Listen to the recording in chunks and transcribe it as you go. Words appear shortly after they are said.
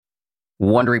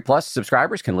Wondery Plus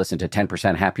subscribers can listen to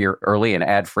 10% Happier early and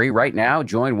ad-free right now.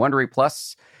 Join Wondery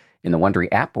Plus in the Wondery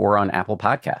app or on Apple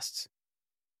Podcasts.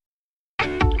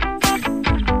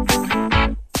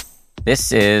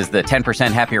 This is the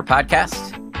 10% Happier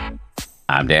podcast.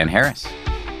 I'm Dan Harris.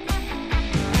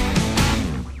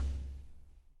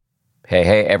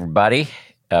 Hey, everybody.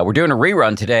 We're doing a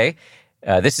rerun today.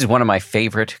 This is one of my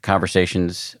favorite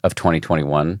conversations of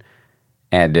 2021.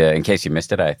 And in case you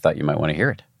missed it, I thought you might want to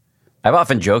hear it. I've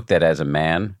often joked that as a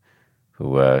man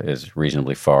who is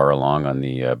reasonably far along on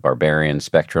the barbarian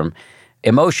spectrum,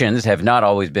 emotions have not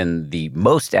always been the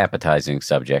most appetizing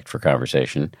subject for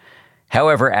conversation.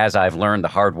 However, as I've learned the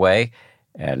hard way,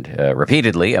 and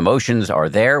repeatedly, emotions are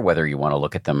there whether you want to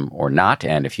look at them or not.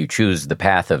 And if you choose the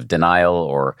path of denial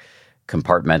or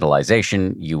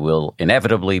compartmentalization, you will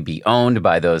inevitably be owned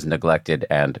by those neglected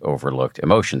and overlooked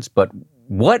emotions. But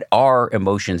what are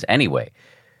emotions anyway?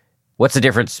 What's the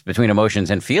difference between emotions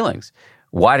and feelings?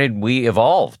 Why did we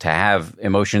evolve to have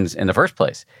emotions in the first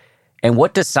place? And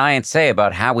what does science say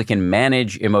about how we can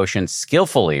manage emotions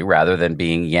skillfully rather than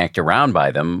being yanked around by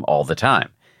them all the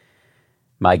time?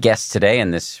 My guest today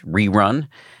in this rerun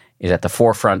is at the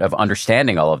forefront of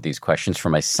understanding all of these questions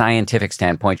from a scientific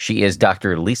standpoint. She is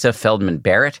Dr. Lisa Feldman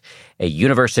Barrett, a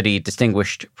university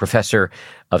distinguished professor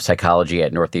of psychology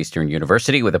at Northeastern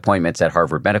University with appointments at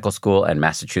Harvard Medical School and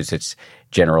Massachusetts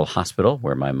General Hospital,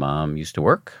 where my mom used to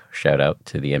work. Shout out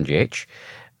to the MGH.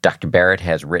 Dr. Barrett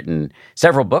has written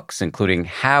several books, including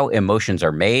How Emotions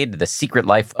Are Made, The Secret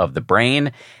Life of the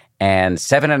Brain, and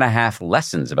 7.5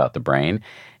 Lessons About the Brain.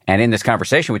 And in this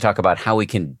conversation, we talk about how we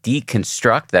can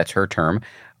deconstruct, that's her term,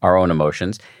 our own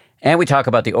emotions. And we talk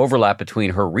about the overlap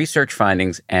between her research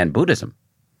findings and Buddhism.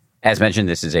 As mentioned,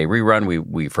 this is a rerun.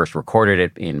 We first recorded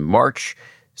it in March,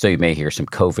 so you may hear some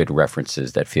COVID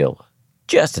references that feel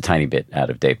just a tiny bit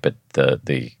out of date. But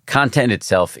the content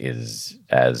itself is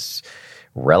as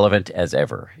relevant as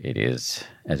ever. It is,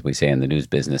 as we say in the news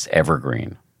business,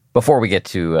 evergreen. Before we get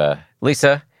to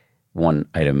Lisa, one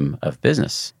item of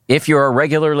business. If you're a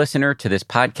regular listener to this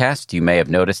podcast, you may have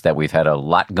noticed that we've had a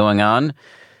lot going on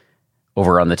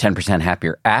over on the 10%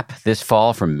 Happier app this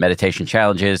fall, from meditation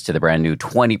challenges to the brand new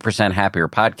 20% Happier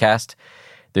podcast.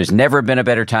 There's never been a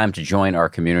better time to join our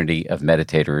community of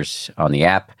meditators on the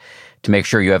app. To make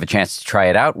sure you have a chance to try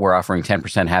it out, we're offering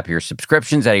 10% Happier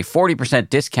subscriptions at a 40%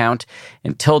 discount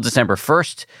until December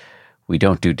 1st. We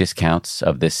don't do discounts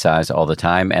of this size all the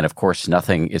time. And of course,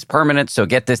 nothing is permanent. So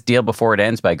get this deal before it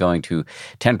ends by going to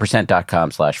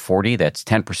 10%.com/40. That's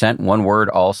 10%, one word,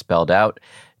 all spelled out,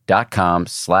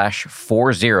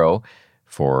 .com/40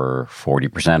 for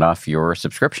 40% off your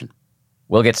subscription.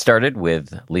 We'll get started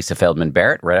with Lisa Feldman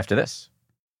Barrett right after this.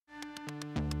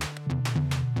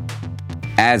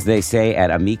 As they say at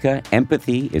Amica,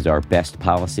 empathy is our best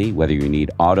policy. Whether you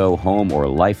need auto, home, or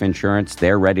life insurance,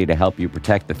 they're ready to help you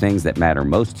protect the things that matter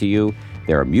most to you.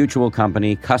 They're a mutual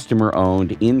company,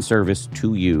 customer-owned, in service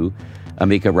to you.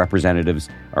 Amica representatives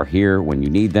are here when you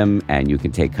need them, and you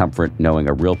can take comfort knowing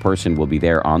a real person will be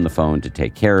there on the phone to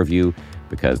take care of you,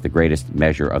 because the greatest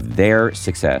measure of their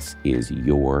success is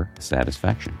your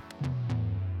satisfaction.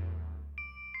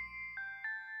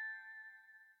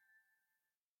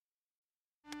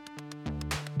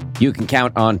 You can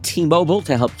count on T-Mobile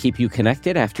to help keep you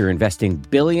connected. After investing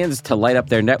billions to light up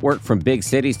their network from big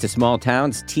cities to small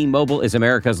towns, T-Mobile is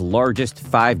America's largest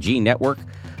 5G network.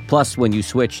 Plus, when you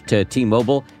switch to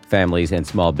T-Mobile, families and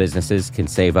small businesses can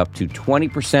save up to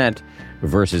 20%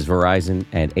 versus Verizon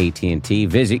and AT&T.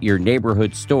 Visit your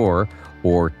neighborhood store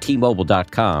or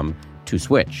T-Mobile.com to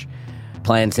switch.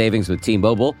 Plan savings with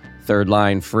T-Mobile. Third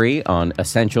line free on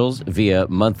essentials via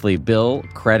monthly bill,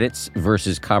 credits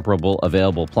versus comparable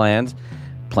available plans.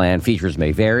 Plan features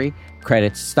may vary.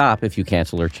 Credits stop if you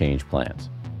cancel or change plans.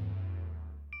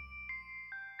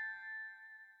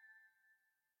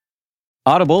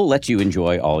 Audible lets you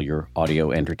enjoy all your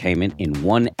audio entertainment in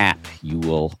one app. You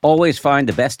will always find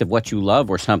the best of what you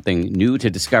love or something new to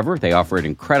discover. They offer an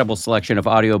incredible selection of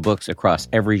audiobooks across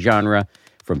every genre,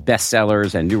 from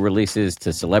bestsellers and new releases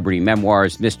to celebrity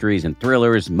memoirs, mysteries and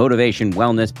thrillers, motivation,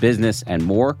 wellness, business, and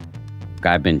more. What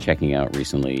I've been checking out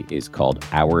recently is called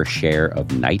Our Share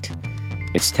of Night.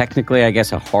 It's technically, I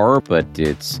guess, a horror, but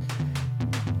it's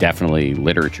definitely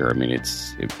literature. I mean,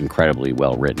 it's incredibly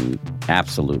well written,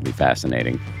 absolutely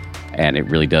fascinating, and it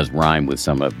really does rhyme with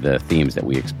some of the themes that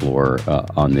we explore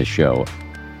on this show.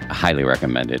 I highly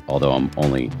recommend it, although I'm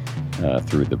only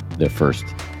through the first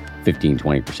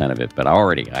 15-20% of it, but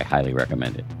I highly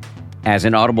recommend it. As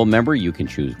an Audible member, you can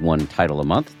choose one title a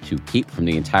month to keep from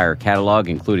the entire catalog,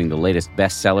 including the latest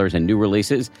bestsellers and new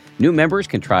releases. New members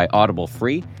can try Audible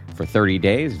free for 30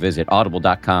 days. Visit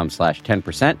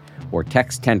audible.com/10% or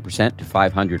text 10% to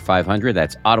 500 500.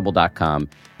 That's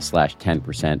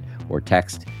audible.com/10% or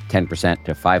text 10%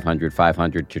 to 500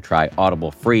 500 to try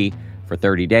Audible free for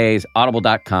 30 days.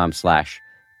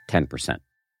 Audible.com/10%.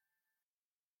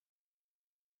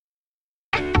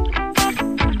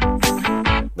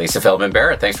 Lisa Feldman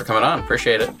Barrett, thanks for coming on.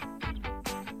 Appreciate it.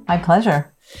 My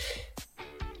pleasure.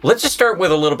 Let's just start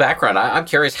with a little background. I'm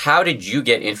curious, how did you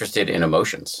get interested in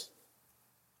emotions?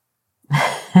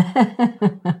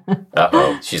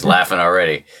 Uh-oh, she's laughing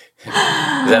already. Is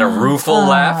that a rueful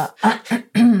laugh? A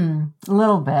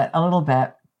little bit.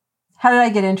 How did I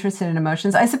get interested in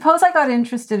emotions? I suppose I got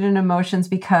interested in emotions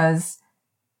because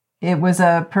it was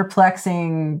a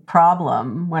perplexing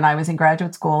problem. When I was in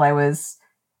graduate school, I was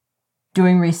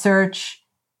doing research.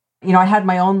 I had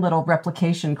my own little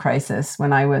replication crisis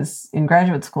when I was in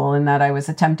graduate school, in that I was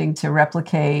attempting to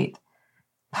replicate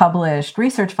published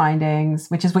research findings,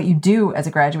 which is what you do as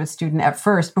a graduate student at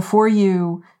first. Before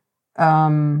you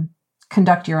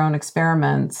conduct your own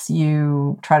experiments,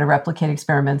 you try to replicate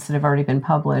experiments that have already been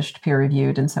published,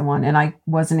 peer-reviewed, and so on. And I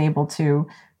wasn't able to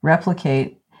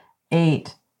replicate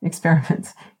 8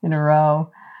 experiments in a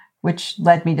row, which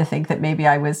led me to think that maybe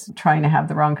I was trying to have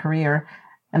the wrong career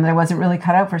and that I wasn't really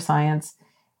cut out for science.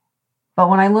 But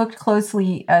when I looked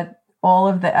closely at all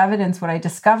of the evidence, what I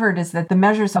discovered is that the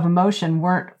measures of emotion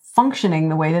weren't functioning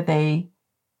the way that they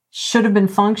should have been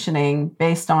functioning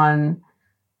based on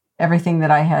everything that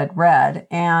I had read.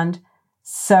 And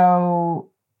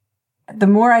so the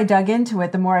more I dug into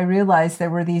it, the more I realized there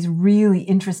were these really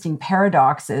interesting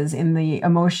paradoxes in the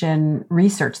emotion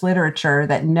research literature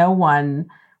that no one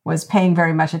was paying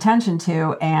very much attention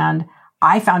to. And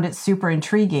I found it super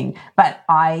intriguing, but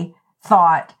I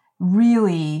thought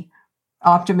really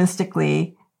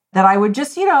optimistically that I would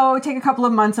just, take a couple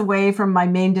of months away from my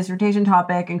main dissertation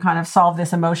topic and kind of solve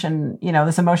this emotion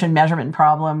measurement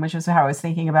problem, which is how I was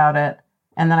thinking about it.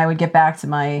 And then I would get back to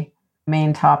my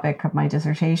main topic of my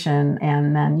dissertation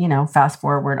and then, fast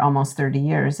forward almost 30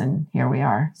 years and here we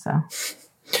are.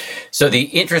 So the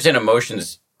interest in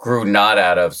emotions grew not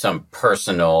out of some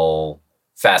personal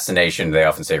fascination. They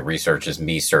often say research is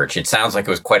me search. It sounds like it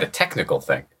was quite a technical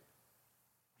thing.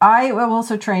 I am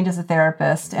also trained as a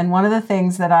therapist, and one of the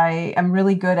things that I am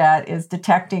really good at is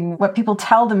detecting what people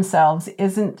tell themselves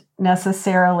isn't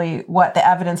necessarily what the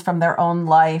evidence from their own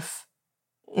life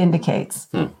indicates.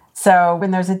 So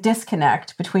when there's a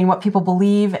disconnect between what people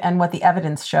believe and what the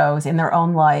evidence shows in their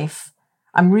own life,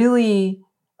 I'm really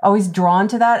always drawn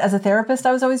to that. As a therapist,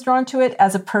 I was always drawn to it.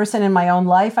 As a person in my own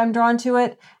life, I'm drawn to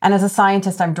it. And as a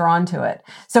scientist, I'm drawn to it.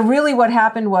 So really what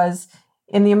happened was,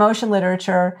 in the emotion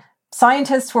literature,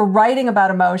 scientists were writing about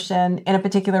emotion in a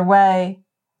particular way,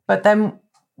 but then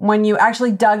when you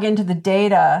actually dug into the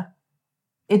data,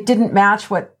 it didn't match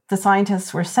what the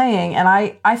scientists were saying. And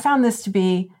I found this to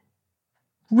be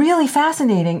really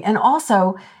fascinating and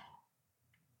also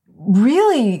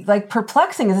really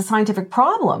perplexing as a scientific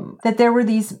problem, that there were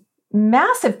these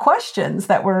massive questions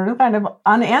that were kind of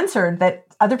unanswered that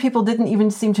other people didn't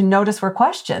even seem to notice were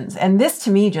questions. And this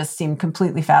to me just seemed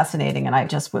completely fascinating and I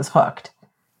just was hooked.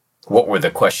 What were the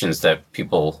questions that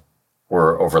people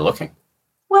were overlooking?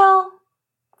 Well,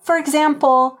 for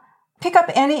example, pick up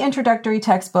any introductory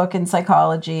textbook in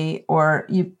psychology, or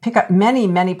you pick up many,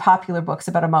 many popular books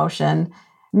about emotion,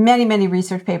 many, many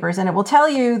research papers, and it will tell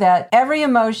you that every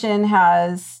emotion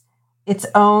has its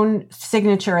own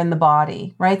signature in the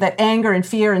body, right? That anger and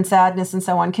fear and sadness and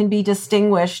so on can be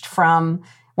distinguished from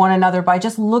one another by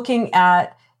just looking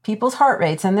at people's heart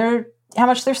rates and how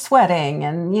much they're sweating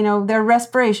and, their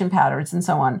respiration patterns and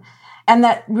so on. And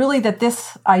that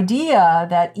this idea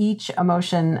that each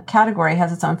emotion category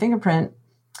has its own fingerprint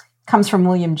comes from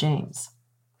William James,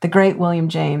 the great William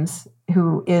James,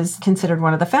 who is considered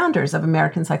one of the founders of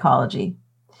American psychology.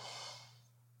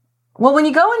 Well, when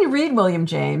you go and you read William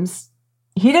James,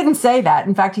 he didn't say that.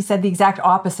 In fact, he said the exact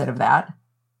opposite of that.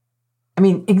 I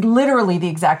mean, literally the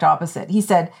exact opposite. He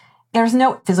said, there's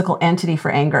no physical entity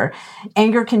for anger.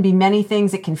 Anger can be many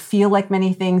things. It can feel like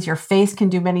many things. Your face can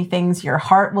do many things. Your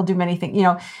heart will do many things.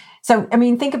 So,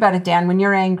 think about it, Dan. When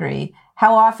you're angry,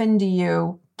 how often do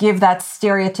you give that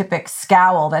stereotypic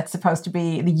scowl that's supposed to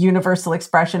be the universal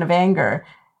expression of anger?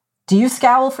 Do you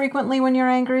scowl frequently when you're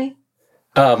angry?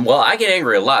 Well, I get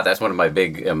angry a lot. That's one of my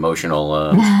big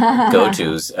emotional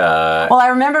go-tos. Well, I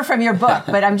remember from your book,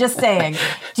 but I'm just saying,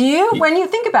 do you, when you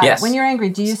think about it, when you're angry,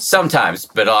 do you? Sometimes,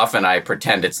 but often I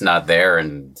pretend it's not there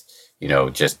and,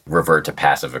 just revert to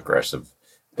passive-aggressive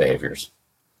behaviors.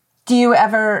 Do you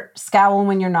ever scowl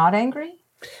when you're not angry?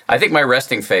 I think my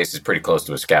resting face is pretty close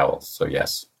to a scowl, so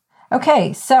yes.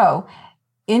 Okay, so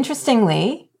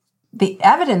interestingly, the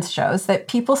evidence shows that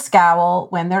people scowl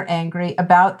when they're angry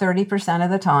about 30% of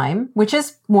the time, which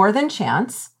is more than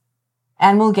chance,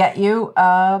 and will get you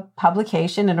a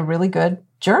publication in a really good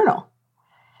journal.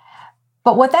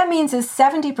 But what that means is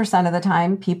 70% of the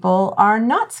time, people are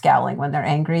not scowling when they're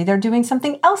angry. They're doing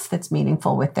something else that's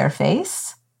meaningful with their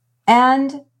face.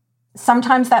 And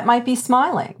sometimes that might be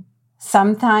smiling.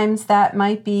 Sometimes that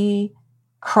might be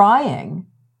crying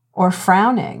or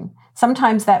frowning.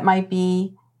 Sometimes that might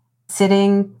be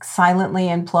sitting silently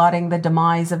and plotting the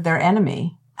demise of their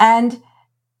enemy. And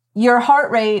your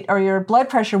heart rate or your blood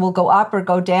pressure will go up or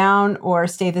go down or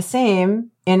stay the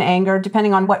same in anger,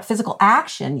 depending on what physical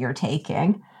action you're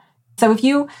taking. So if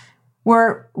you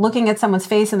were looking at someone's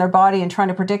face and their body and trying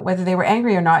to predict whether they were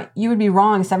angry or not, you would be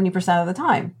wrong 70% of the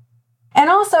time. And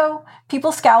also,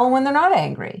 people scowl when they're not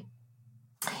angry.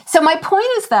 So my point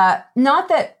is that not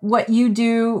that what you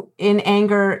do in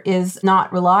anger is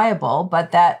not reliable,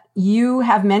 but that you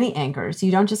have many angers.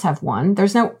 You don't just have one.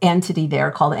 There's no entity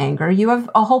there called anger. You have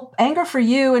a whole anger for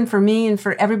you and for me and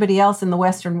for everybody else in the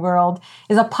Western world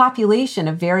is a population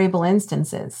of variable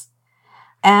instances.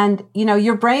 And,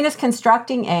 your brain is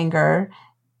constructing anger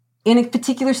in a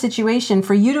particular situation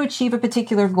for you to achieve a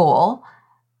particular goal.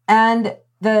 And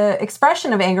the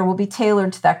expression of anger will be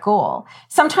tailored to that goal.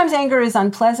 Sometimes anger is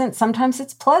unpleasant. Sometimes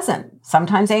it's pleasant.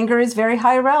 Sometimes anger is very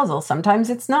high arousal. Sometimes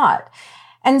it's not.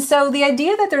 And so the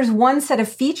idea that there's one set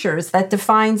of features that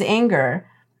defines anger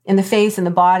in the face, in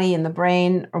the body, in the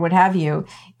brain, or what have you,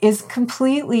 is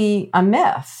completely a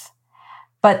myth.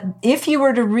 But if you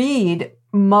were to read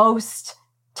most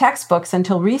textbooks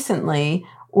until recently,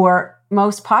 or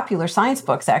most popular science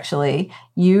books, actually,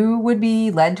 you would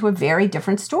be led to a very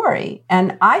different story.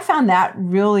 And I found that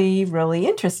really, really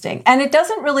interesting. And it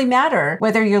doesn't really matter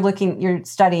whether you're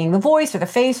studying the voice or the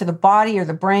face or the body or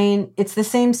the brain. It's the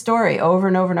same story over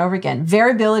and over and over again.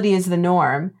 Variability is the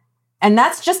norm. And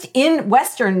that's just in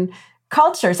Western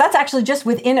cultures. That's actually just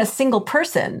within a single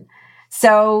person.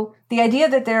 So the idea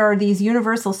that there are these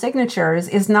universal signatures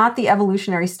is not the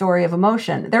evolutionary story of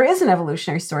emotion. There is an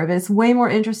evolutionary story, but it's way more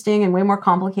interesting and way more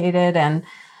complicated and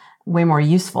way more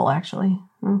useful, actually.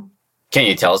 Can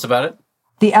you tell us about it?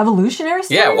 The evolutionary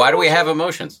story? Yeah, why do we have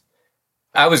emotions?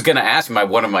 I was going to ask,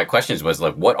 one of my questions was,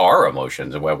 what are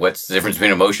emotions? What's the difference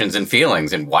between emotions and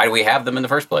feelings? And why do we have them in the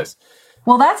first place?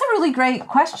 Well, that's a really great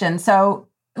question. So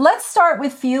let's start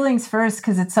with feelings first,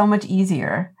 because it's so much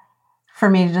easier for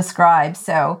me to describe.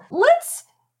 So let's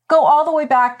go all the way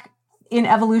back in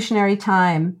evolutionary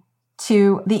time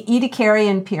to the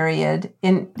Ediacaran period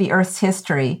in the Earth's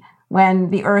history, when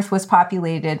the Earth was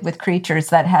populated with creatures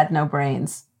that had no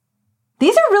brains.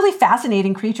 These are really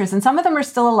fascinating creatures, and some of them are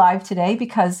still alive today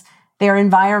because their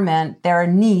environment, their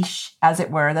niche, as it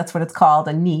were, that's what it's called,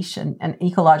 a niche, an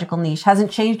ecological niche,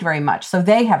 hasn't changed very much. So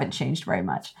they haven't changed very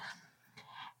much.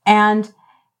 And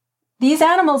these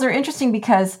animals are interesting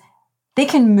because they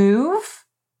can move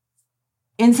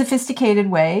in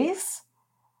sophisticated ways,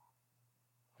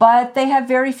 but they have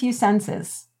very few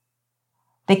senses.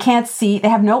 They can't see, they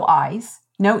have no eyes,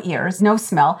 no ears, no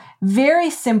smell, very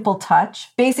simple touch.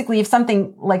 Basically, if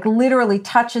something like literally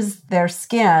touches their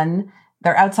skin,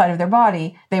 their outside of their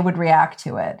body, they would react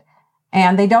to it.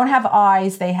 And they don't have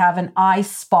eyes, they have an eye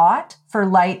spot for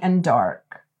light and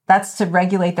dark. That's to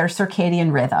regulate their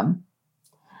circadian rhythm.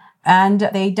 And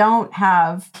they don't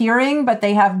have hearing, but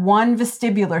they have one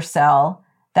vestibular cell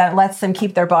that lets them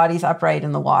keep their bodies upright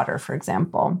in the water, for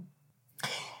example.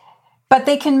 But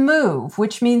they can move,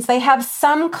 which means they have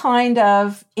some kind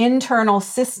of internal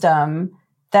system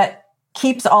that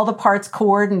keeps all the parts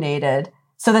coordinated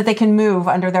so that they can move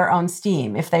under their own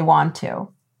steam if they want to.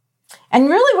 And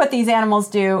really what these animals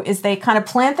do is they kind of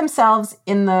plant themselves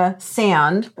in the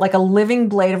sand like a living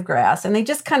blade of grass, and they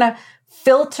just kind of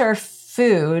filter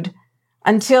food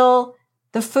until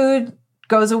the food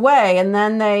goes away, and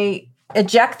then they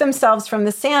eject themselves from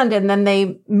the sand, and then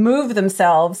they move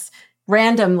themselves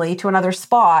randomly to another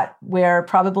spot where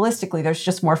probabilistically there's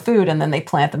just more food, and then they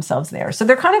plant themselves there. So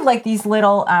they're kind of like these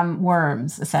little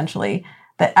worms, essentially.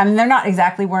 They're not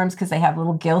exactly worms because they have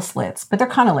little gill slits, but they're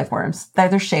kind of like worms.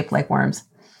 They're shaped like worms.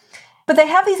 But they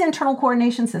have these internal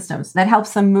coordination systems that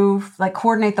helps them move, like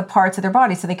coordinate the parts of their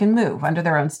body so they can move under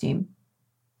their own steam.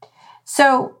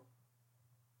 So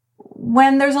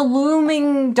when there's a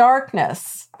looming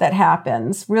darkness that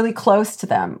happens really close to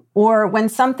them, or when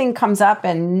something comes up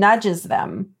and nudges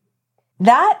them,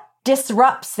 that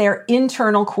disrupts their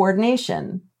internal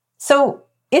coordination. So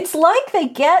it's like they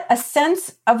get a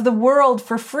sense of the world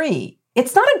for free.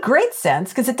 It's not a great sense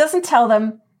because it doesn't tell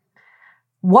them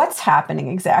what's happening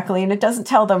exactly, and it doesn't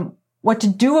tell them what to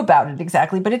do about it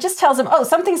exactly, but it just tells them, oh,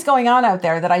 something's going on out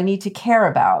there that I need to care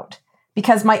about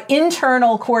because my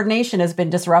internal coordination has been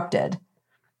disrupted.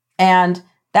 And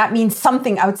that means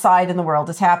something outside in the world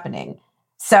is happening.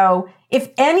 So if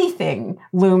anything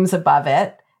looms above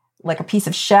it, like a piece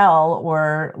of shell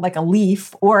or like a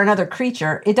leaf or another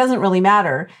creature, it doesn't really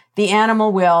matter. The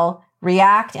animal will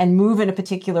react and move in a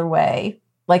particular way,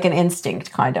 like an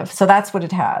instinct kind of. So that's what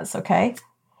it has, okay?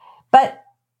 But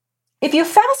if you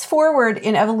fast forward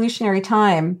in evolutionary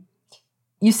time,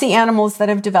 you see animals that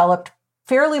have developed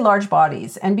fairly large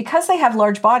bodies. And because they have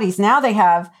large bodies, now they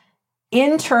have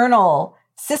internal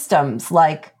systems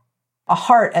like a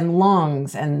heart and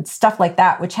lungs and stuff like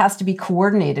that, which has to be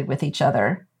coordinated with each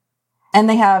other. And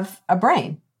they have a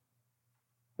brain.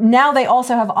 Now they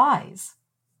also have eyes.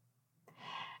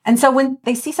 And so when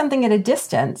they see something at a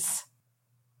distance,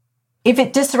 if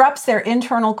it disrupts their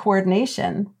internal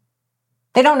coordination,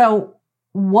 they don't know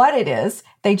what it is.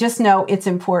 They just know it's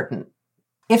important.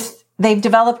 If they've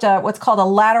developed what's called a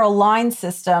lateral line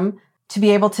system to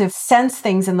be able to sense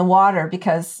things in the water,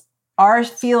 because our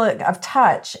feeling of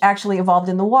touch actually evolved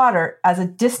in the water as a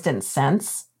distance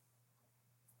sense.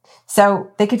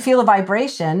 So they could feel a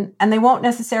vibration and they won't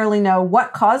necessarily know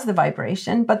what caused the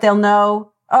vibration, but they'll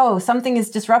know, oh, something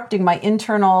is disrupting my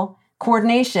internal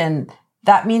coordination.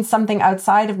 That means something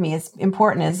outside of me is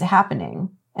important is happening,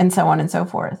 and so on and so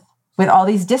forth, with all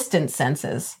these distance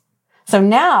senses. So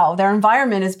now their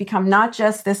environment has become not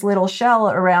just this little shell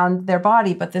around their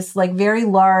body, but this like very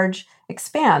large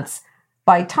expanse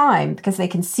by time, because they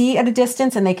can see at a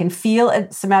distance and they can feel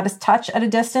a somatic touch at a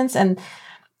distance. And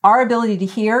our ability to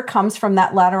hear comes from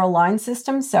that lateral line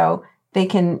system. So they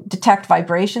can detect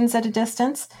vibrations at a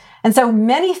distance. And so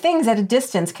many things at a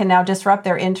distance can now disrupt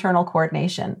their internal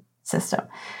coordination system.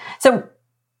 So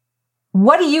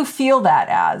what do you feel that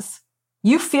as?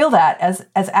 You feel that as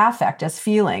affect, as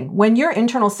feeling. When your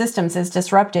internal systems is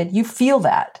disrupted, you feel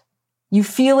that. You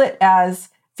feel it as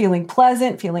feeling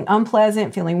pleasant, feeling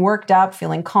unpleasant, feeling worked up,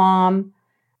 feeling calm.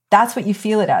 That's what you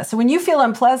feel it as. So when you feel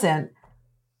unpleasant,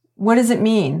 what does it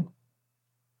mean?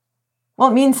 Well,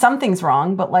 it means something's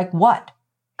wrong, but like what?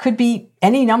 Could be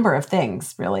any number of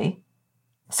things, really.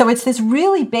 So it's this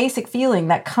really basic feeling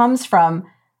that comes from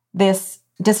this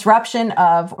disruption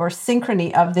of or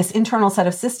synchrony of this internal set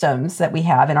of systems that we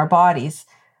have in our bodies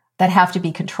that have to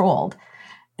be controlled.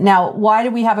 Now, why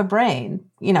do we have a brain?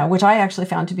 Which I actually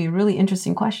found to be a really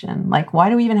interesting question. Like,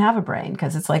 why do we even have a brain?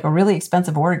 Because it's like a really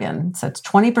expensive organ. So it's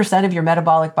 20% of your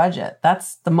metabolic budget.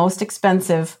 That's the most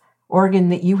expensive organ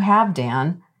that you have,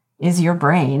 Dan, is your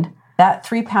brain. That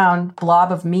 3-pound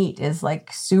blob of meat is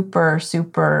like super,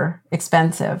 super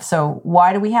expensive. So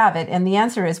why do we have it? And the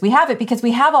answer is we have it because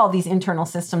we have all these internal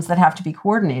systems that have to be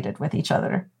coordinated with each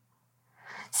other.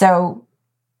 So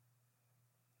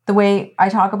the way I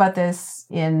talk about this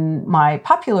in my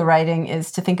popular writing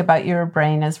is to think about your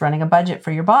brain as running a budget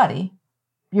for your body.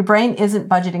 Your brain isn't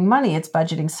budgeting money. It's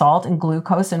budgeting salt and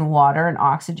glucose and water and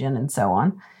oxygen and so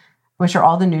on, which are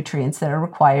all the nutrients that are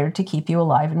required to keep you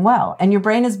alive and well. And your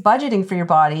brain is budgeting for your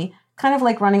body, kind of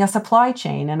like running a supply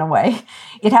chain in a way.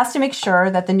 It has to make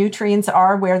sure that the nutrients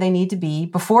are where they need to be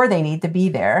before they need to be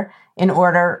there in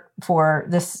order for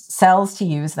the cells to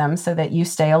use them so that you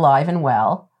stay alive and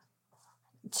well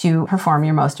to perform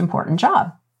your most important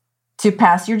job, to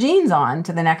pass your genes on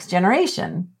to the next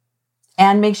generation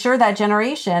and make sure that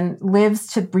generation lives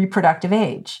to reproductive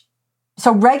age.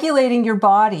 So regulating your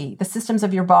body, the systems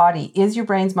of your body, is your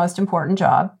brain's most important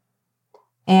job.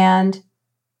 And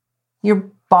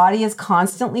your body is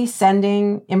constantly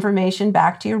sending information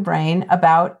back to your brain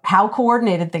about how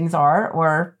coordinated things are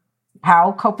or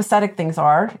how copacetic things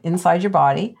are inside your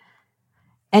body.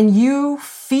 And you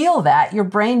feel that. Your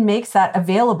brain makes that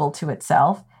available to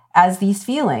itself as these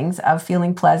feelings of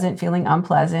feeling pleasant, feeling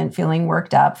unpleasant, feeling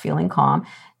worked up, feeling calm.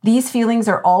 These feelings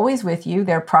are always with you.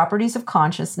 They're properties of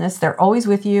consciousness. They're always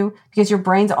with you because your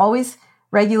brain's always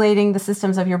regulating the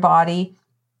systems of your body,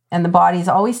 and the body's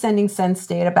always sending sense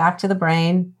data back to the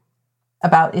brain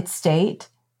about its state.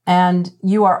 And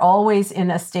you are always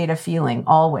in a state of feeling,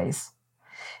 always.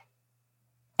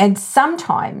 And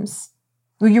sometimes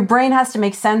your brain has to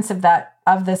make sense of that,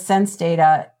 of the sense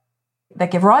data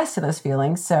that give rise to those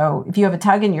feelings. So if you have a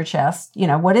tug in your chest,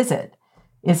 what is it?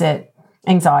 Is it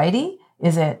anxiety?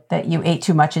 Is it that you ate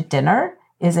too much at dinner?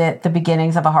 Is it the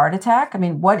beginnings of a heart attack? I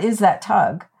mean, what is that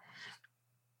tug?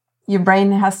 Your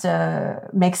brain has to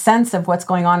make sense of what's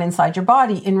going on inside your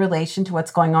body in relation to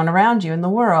what's going on around you in the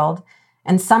world.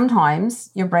 And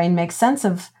sometimes your brain makes sense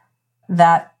of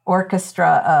that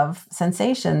orchestra of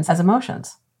sensations as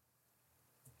emotions.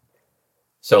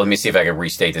 So let me see if I can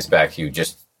restate this back to you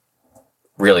just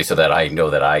really so that I know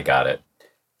that I got it.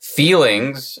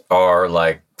 Feelings are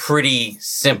like pretty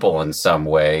simple in some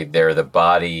way. They're the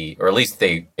body, or at least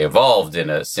they evolved in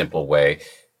a simple way.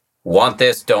 Want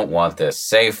this, don't want this,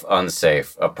 safe,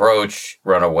 unsafe, approach,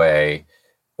 run away,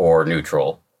 or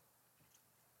neutral.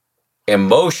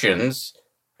 Emotions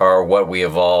are what we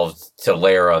evolved to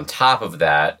layer on top of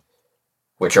that,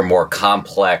 which are more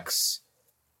complex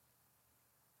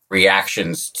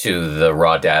reactions to the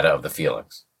raw data of the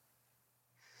feelings.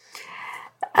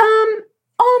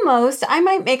 Almost. I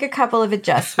might make a couple of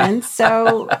adjustments.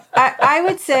 So I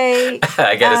would say...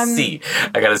 I got a C.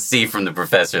 I got a C from the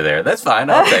professor there. That's fine.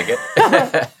 I'll take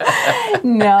it.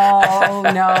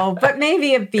 No. But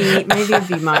maybe a B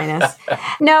minus.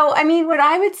 No, I mean, what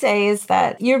I would say is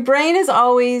that your brain is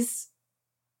always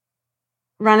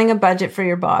running a budget for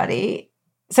your body.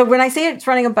 So when I say it's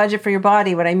running a budget for your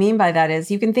body, what I mean by that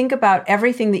is you can think about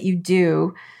everything that you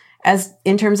do as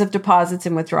in terms of deposits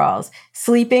and withdrawals.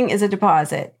 Sleeping is a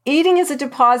deposit. Eating is a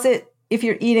deposit if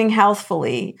you're eating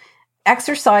healthfully.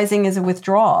 Exercising is a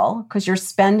withdrawal because you're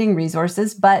spending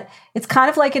resources, but it's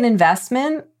kind of like an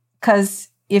investment because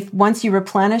if once you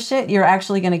replenish it, you're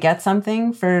actually going to get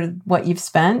something for what you've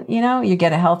spent. You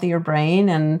get a healthier brain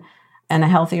and a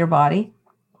healthier body.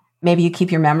 Maybe you keep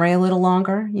your memory a little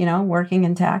longer, working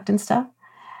intact and stuff.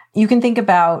 You can think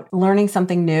about learning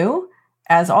something new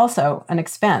as also an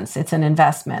expense. It's an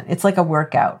investment. It's like a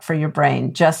workout for your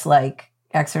brain, just like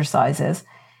exercises.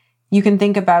 You can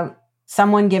think about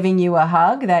someone giving you a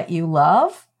hug that you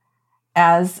love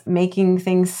as making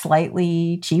things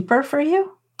slightly cheaper for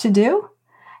you to do.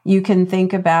 You can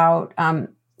think about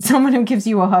someone who gives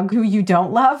you a hug who you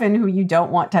don't love and who you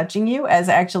don't want touching you as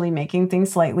actually making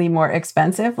things slightly more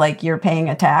expensive, like you're paying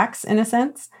a tax in a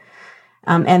sense.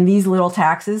 And these little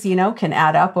taxes, can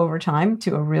add up over time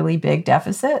to a really big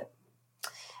deficit.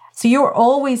 So you're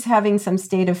always having some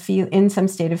state of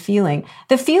feeling.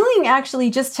 The feeling actually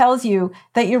just tells you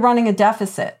that you're running a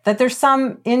deficit, that there's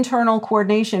some internal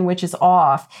coordination which is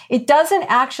off. It doesn't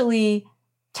actually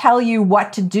tell you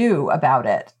what to do about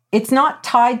it. It's not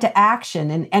tied to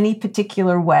action in any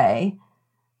particular way.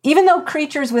 Even though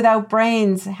creatures without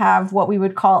brains have what we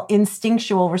would call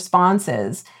instinctual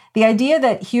responses, the idea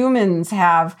that humans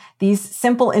have these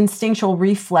simple instinctual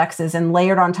reflexes and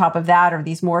layered on top of that are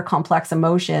these more complex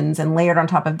emotions and layered on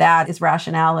top of that is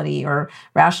rationality or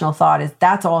rational thought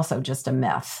that's also just a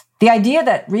myth. The idea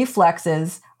that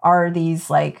reflexes are these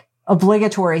like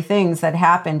obligatory things that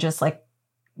happen just like,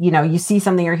 you see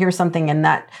something or hear something and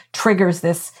that triggers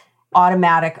this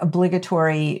automatic,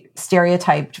 obligatory,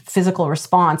 stereotyped physical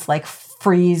response like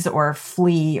freeze or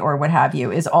flee or what have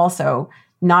you is also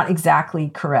not exactly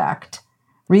correct.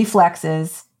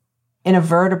 Reflexes in a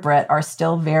vertebrate are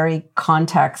still very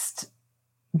context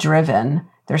driven.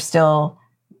 They're still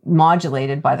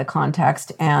modulated by the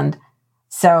context. And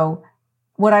so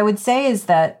what I would say is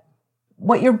that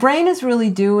what your brain is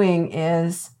really doing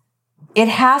is it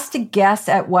has to guess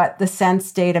at what the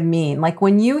sense data mean. Like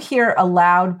when you hear a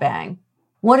loud bang,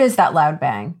 what is that loud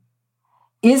bang?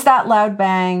 Is that loud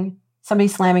bang somebody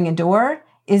slamming a door?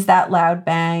 Is that loud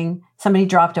bang somebody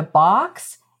dropped a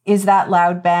box? Is that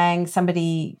loud bang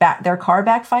somebody their car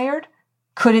backfired?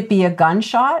 Could it be a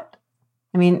gunshot?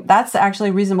 I mean, that's actually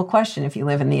a reasonable question if you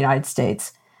live in the United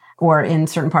States or in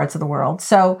certain parts of the world.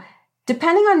 So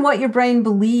depending on what your brain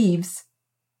believes,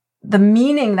 the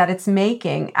meaning that it's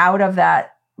making out of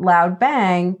that loud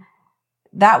bang,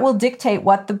 that will dictate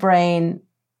what the brain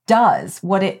does,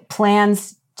 what it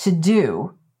plans to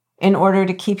do in order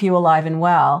to keep you alive and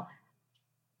well.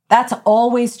 That's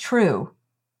always true.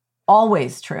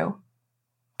 Always true.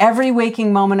 Every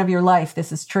waking moment of your life,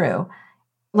 this is true.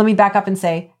 Let me back up and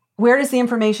say, where does the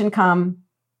information come?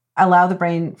 Allow the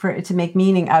brain for it to make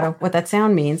meaning out of what that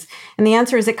sound means. And the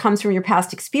answer is it comes from your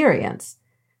past experience.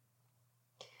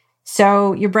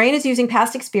 So your brain is using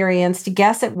past experience to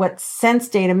guess at what sense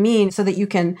data mean so that you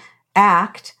can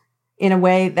act in a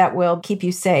way that will keep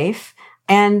you safe.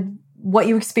 And what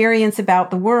you experience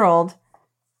about the world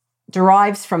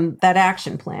derives from that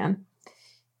action plan.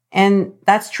 And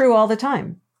that's true all the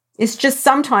time. It's just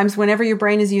sometimes whenever your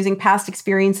brain is using past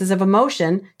experiences of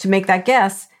emotion to make that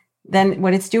guess, then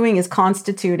what it's doing is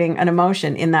constituting an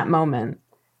emotion in that moment.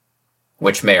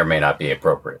 Which may or may not be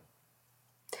appropriate.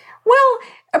 Well,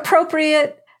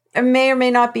 appropriate may or may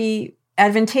not be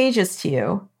advantageous to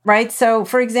you, right? So,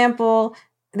 for example,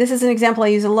 this is an example I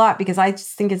use a lot because I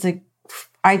just think it's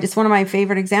one of my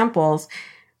favorite examples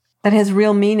that has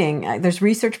real meaning. There's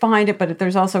research behind it, but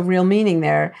there's also real meaning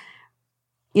there.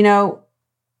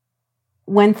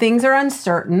 When things are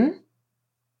uncertain,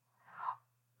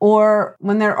 or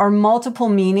when there are multiple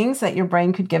meanings that your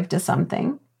brain could give to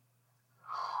something,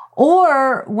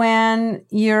 or when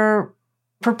you're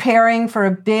preparing for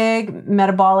a big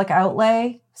metabolic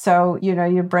outlay. So,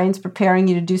 your brain's preparing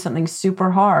you to do something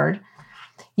super hard.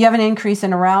 You have an increase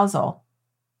in arousal.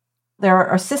 There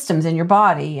are systems in your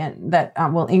body that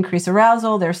will increase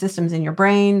arousal. There are systems in your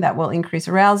brain that will increase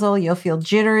arousal. You'll feel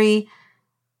jittery.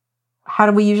 How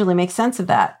do we usually make sense of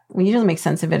that? We usually make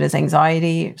sense of it as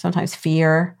anxiety, sometimes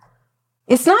fear.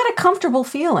 It's not a comfortable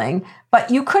feeling, but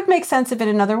you could make sense of it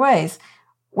in other ways.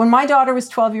 When my daughter was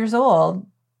 12 years old,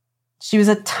 she was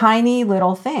a tiny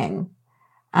little thing,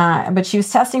 but she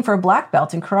was testing for a black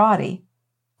belt in karate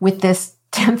with this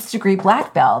 10th degree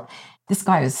black belt. This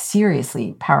guy was a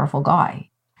seriously powerful guy.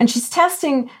 And she's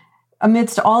testing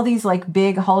amidst all these like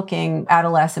big hulking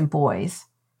adolescent boys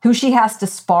who she has to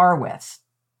spar with.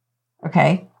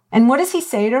 Okay. And what does he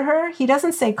say to her? He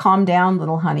doesn't say, calm down,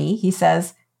 little honey. He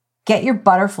says, get your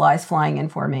butterflies flying in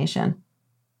formation.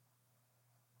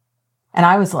 And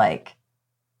I was like,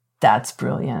 that's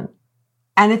brilliant.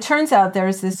 And it turns out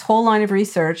there's this whole line of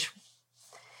research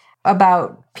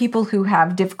about people who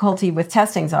have difficulty with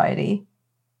test anxiety,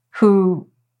 who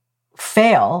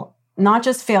fail, not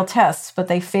just fail tests, but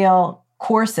they fail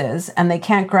courses and they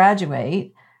can't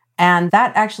graduate. And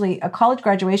that actually, a college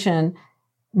graduation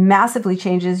massively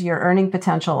changes your earning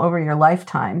potential over your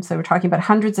lifetime. So we're talking about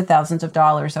hundreds of thousands of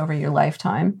dollars over your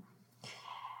lifetime.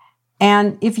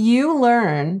 And if you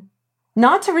learn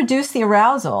not to reduce the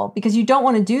arousal, because you don't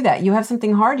want to do that, you have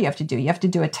something hard you have to do. You have to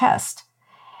do a test.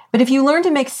 But if you learn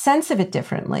to make sense of it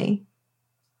differently,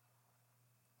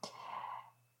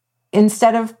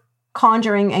 instead of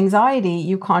conjuring anxiety,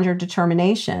 you conjure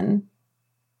determination.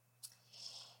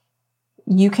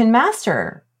 You can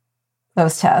master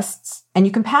those tests and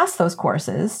you can pass those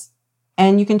courses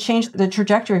and you can change the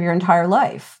trajectory of your entire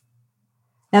life.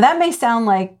 Now, that may sound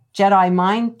like Jedi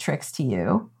mind tricks to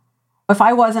you. If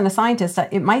I wasn't a scientist,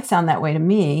 it might sound that way to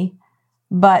me,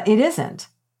 but it isn't.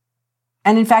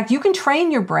 And in fact, you can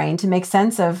train your brain to make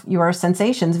sense of your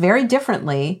sensations very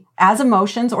differently as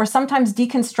emotions, or sometimes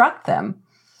deconstruct them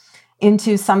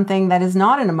into something that is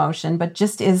not an emotion, but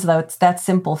just is that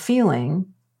simple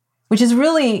feeling, which is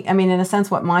really, in a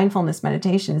sense, what mindfulness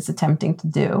meditation is attempting to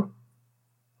do,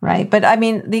 right? But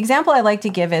the example I like to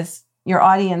give is your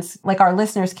audience, like our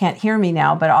listeners can't hear me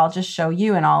now, but I'll just show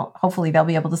you and hopefully they'll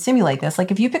be able to simulate this. Like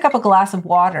if you pick up a glass of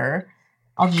water,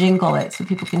 I'll jingle it so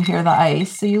people can hear the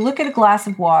ice. So you look at a glass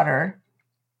of water.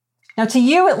 Now to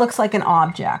you, it looks like an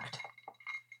object,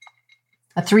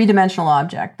 a three-dimensional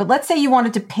object. But let's say you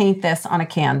wanted to paint this on a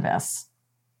canvas.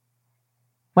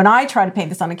 When I try to paint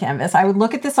this on a canvas, I would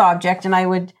look at this object and I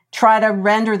would try to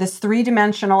render this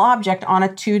three-dimensional object on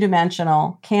a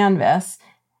two-dimensional canvas.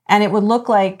 And it would look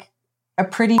like a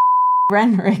pretty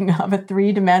rendering of a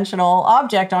three-dimensional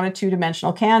object on a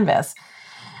two-dimensional canvas.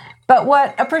 But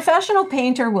what a professional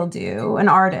painter will do, an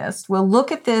artist, will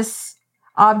look at this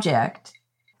object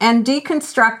and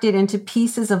deconstruct it into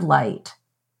pieces of light.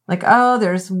 Like, oh,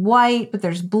 there's white, but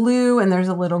there's blue, and there's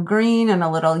a little green and a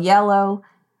little yellow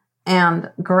and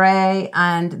gray.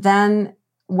 And then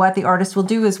what the artist will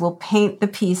do is will paint the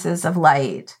pieces of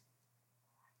light.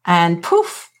 And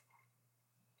poof,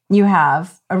 you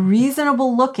have a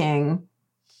reasonable looking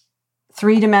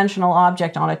three-dimensional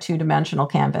object on a two-dimensional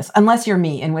canvas, unless you're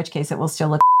me, in which case it will still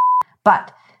look.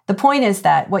 But the point is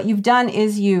that what you've done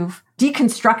is you've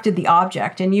deconstructed the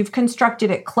object and you've constructed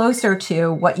it closer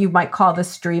to what you might call the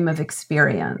stream of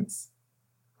experience.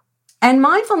 And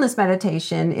mindfulness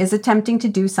meditation is attempting to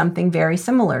do something very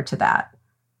similar to that,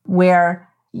 where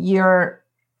you're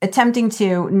attempting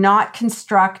to not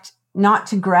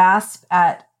to grasp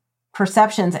at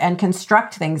perceptions and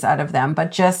construct things out of them,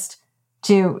 but just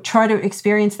to try to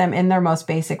experience them in their most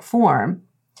basic form.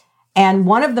 And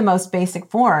one of the most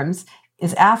basic forms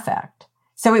is affect.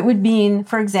 So it would mean,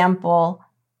 for example,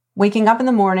 waking up in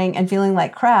the morning and feeling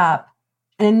like crap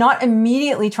and not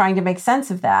immediately trying to make sense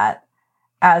of that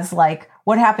as like,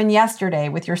 what happened yesterday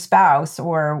with your spouse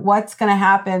or what's going to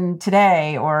happen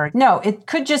today? Or no, it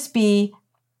could just be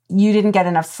you didn't get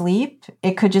enough sleep.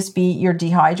 It could just be you're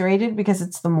dehydrated because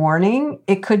it's the morning.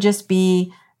 It could just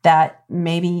be that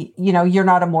maybe, you're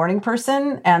not a morning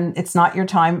person and it's not your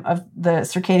time of the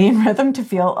circadian rhythm to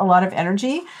feel a lot of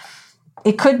energy.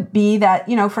 It could be that,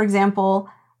 for example,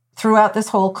 throughout this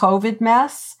whole COVID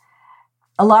mess,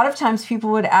 a lot of times people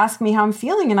would ask me how I'm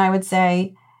feeling and I would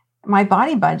say, my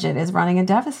body budget is running a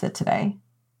deficit today.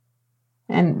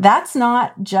 And that's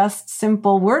not just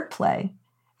simple wordplay.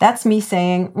 That's me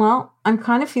saying, well, I'm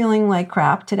kind of feeling like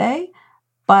crap today,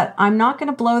 but I'm not going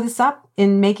to blow this up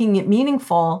in making it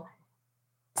meaningful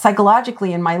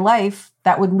psychologically in my life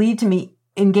that would lead to me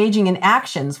engaging in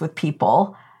actions with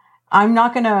people, I'm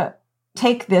not going to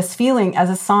take this feeling as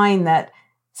a sign that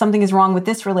something is wrong with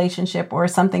this relationship, or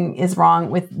something is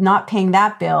wrong with not paying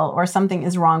that bill, or something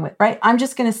is wrong with, right? I'm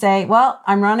just going to say, well,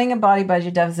 I'm running a body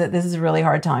budget deficit. This is a really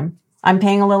hard time. I'm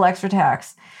paying a little extra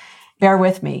tax. Bear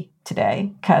with me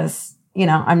today because,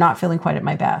 I'm not feeling quite at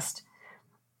my best.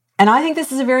 And I think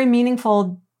this is a very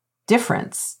meaningful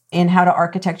difference in how to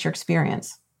architect your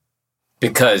experience.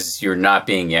 Because you're not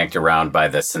being yanked around by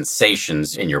the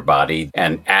sensations in your body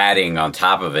and adding on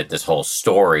top of it this whole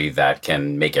story that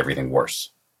can make everything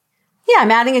worse. Yeah,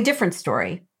 I'm adding a different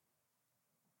story.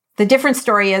 The different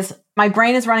story is my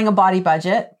brain is running a body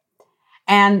budget,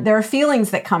 and there are feelings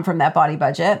that come from that body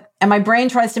budget, and my brain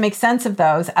tries to make sense of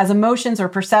those as emotions or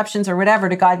perceptions or whatever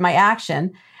to guide my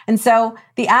action. And so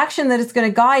the action that it's going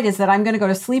to guide is that I'm going to go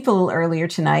to sleep a little earlier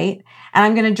tonight, and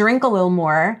I'm going to drink a little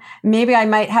more. Maybe I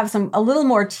might have a little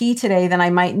more tea today than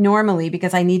I might normally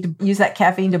because I need to use that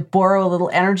caffeine to borrow a little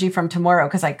energy from tomorrow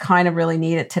because I kind of really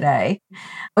need it today.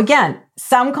 Again,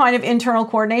 some kind of internal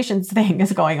coordination thing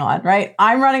is going on, right?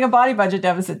 I'm running a body budget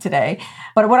deficit today,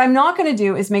 but what I'm not going to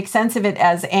do is make sense of it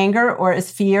as anger or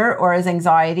as fear or as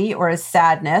anxiety or as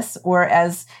sadness or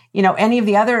as, any of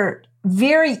the other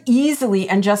very easily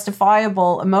and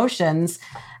justifiable emotions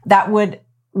that would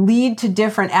lead to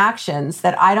different actions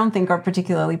that I don't think are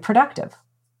particularly productive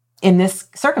in this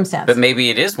circumstance. But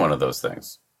maybe it is one of those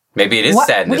things. Maybe it is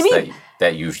sadness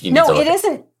that you need no, to look it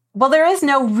isn't. Well, there is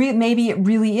no, maybe it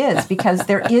really is because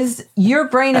your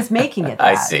brain is making it that.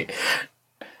 I see.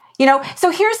 So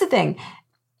here's the thing.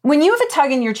 When you have a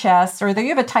tug in your chest or you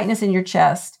have a tightness in your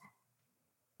chest,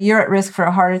 you're at risk for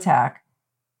a heart attack.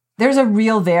 There's a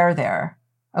real there,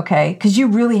 okay? Because you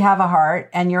really have a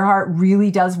heart and your heart really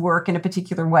does work in a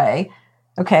particular way,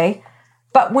 okay?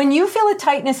 But when you feel a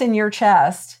tightness in your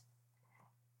chest,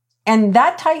 and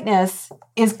that tightness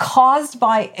is caused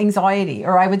by anxiety,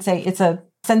 or I would say it's a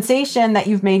sensation that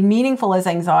you've made meaningful as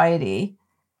anxiety,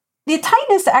 the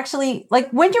tightness actually, like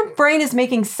when your brain is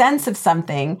making sense of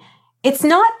something, it's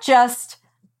not just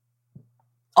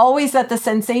always that the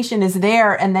sensation is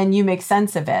there and then you make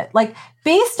sense of it. Like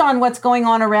based on what's going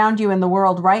on around you in the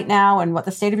world right now and what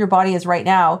the state of your body is right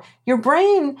now, your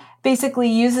brain basically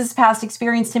uses past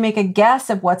experience to make a guess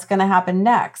of what's going to happen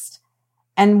next.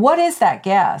 And what is that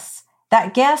guess?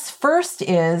 That guess first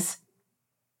is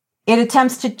it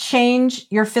attempts to change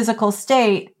your physical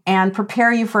state and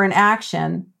prepare you for an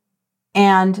action.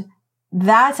 And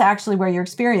that's actually where your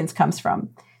experience comes from.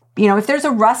 If there's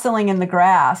a rustling in the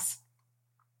grass,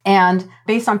 and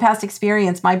based on past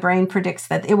experience, my brain predicts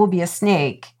that it will be a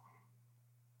snake.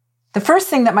 The first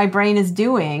thing that my brain is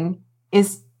doing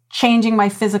is changing my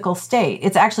physical state.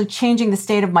 It's actually changing the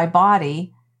state of my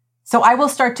body. So I will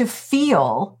start to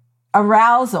feel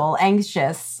arousal,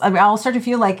 anxious. I'll start to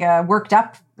feel like a worked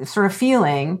up sort of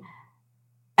feeling.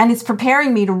 And it's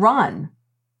preparing me to run.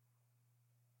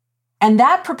 And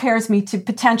that prepares me to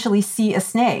potentially see a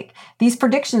snake. These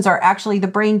predictions are actually the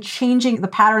brain changing the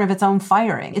pattern of its own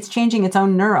firing. It's changing its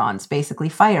own neurons, basically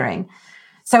firing.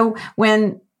 So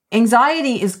when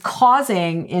anxiety is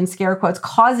causing, in scare quotes,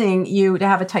 causing you to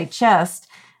have a tight chest,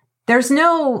 there's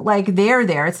no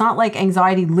there. It's not like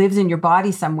anxiety lives in your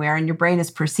body somewhere and your brain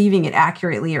is perceiving it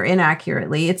accurately or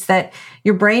inaccurately. It's that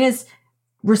your brain is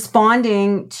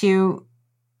responding to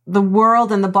the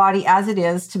world and the body as it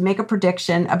is to make a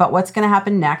prediction about what's going to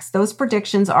happen next. Those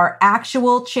predictions are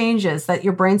actual changes that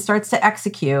your brain starts to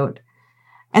execute.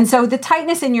 And so the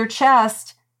tightness in your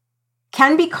chest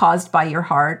can be caused by your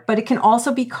heart, but it can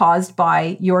also be caused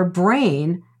by your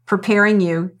brain preparing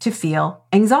you to feel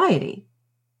anxiety.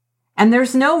 And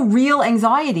there's no real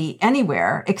anxiety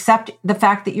anywhere except the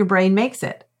fact that your brain makes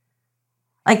it.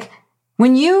 Like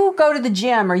when you go to the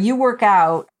gym or you work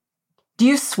out, do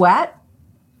you sweat?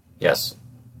 Yes.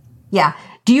 Yeah.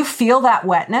 Do you feel that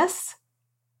wetness?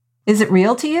 Is it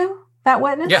real to you, that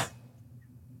wetness? Yeah.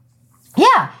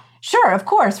 Yeah, sure, of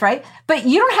course, right? But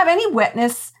you don't have any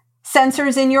wetness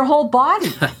sensors in your whole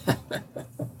body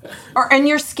or in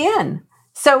your skin.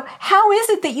 So how is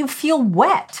it that you feel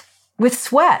wet with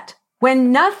sweat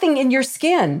when nothing in your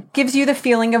skin gives you the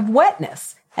feeling of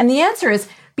wetness? And the answer is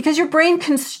because your brain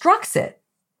constructs it.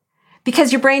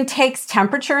 Because your brain takes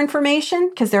temperature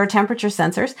information, because there are temperature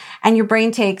sensors, and your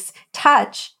brain takes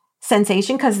touch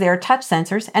sensation, because there are touch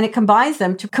sensors, and it combines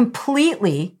them to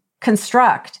completely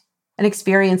construct an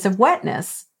experience of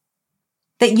wetness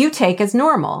that you take as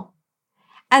normal.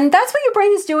 And that's what your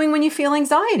brain is doing when you feel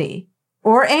anxiety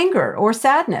or anger or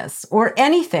sadness or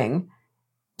anything.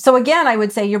 So again, I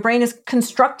would say your brain is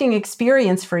constructing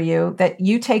experience for you that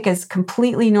you take as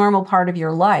completely normal part of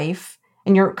your life,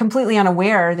 and you're completely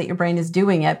unaware that your brain is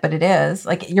doing it, but it is.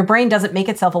 Like your brain doesn't make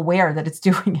itself aware that it's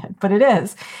doing it, but it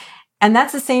is. And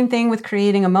that's the same thing with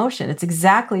creating emotion. It's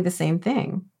exactly the same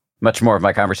thing. Much more of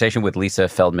my conversation with Lisa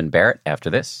Feldman Barrett after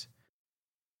this.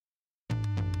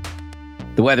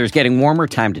 The weather is getting warmer.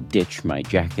 Time to ditch my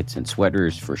jackets and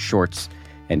sweaters for shorts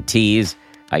and tees.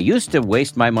 I used to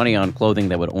waste my money on clothing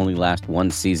that would only last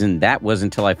one season. That was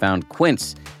until I found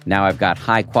Quince. Now I've got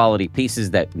high-quality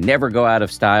pieces that never go out of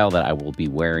style that I will be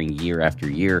wearing year after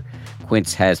year.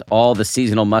 Quince has all the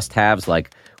seasonal must-haves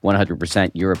like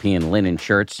 100% European linen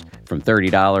shirts from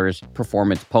 $30,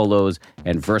 performance polos,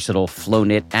 and versatile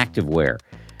flow-knit activewear.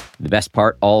 The best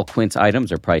part, all Quince items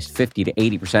are priced 50 to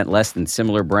 80% less than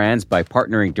similar brands. By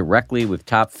partnering directly with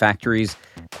top factories,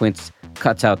 Quince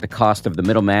cuts out the cost of the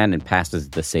middleman and passes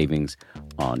the savings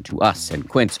on to us. And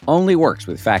Quince only works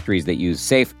with factories that use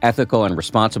safe, ethical, and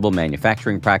responsible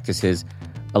manufacturing practices,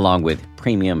 along with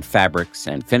premium fabrics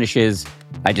and finishes.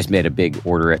 I just made a big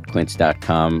order at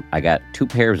quince.com. I got 2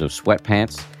 pairs of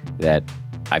sweatpants that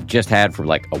I've just had for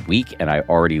like a week, and I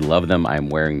already love them. I'm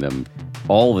wearing them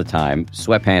all the time.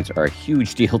 Sweatpants are a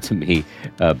huge deal to me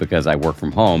because I work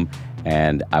from home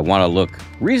and I want to look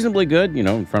reasonably good, in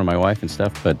front of my wife and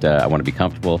stuff, but I want to be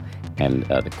comfortable. And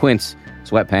the Quince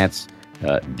sweatpants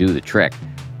do the trick.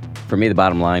 For me, the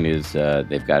bottom line is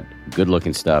they've got good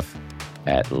looking stuff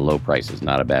at low prices.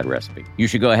 Not a bad recipe. You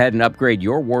should go ahead and upgrade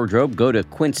your wardrobe. Go to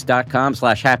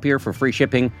quince.com/happier for free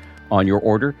shipping on your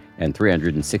order and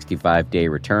 365-day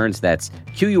returns. That's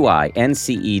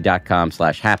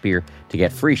QUINCE.com/happier to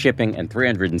get free shipping and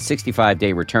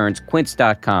 365-day returns.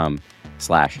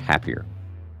 Quince.com/happier.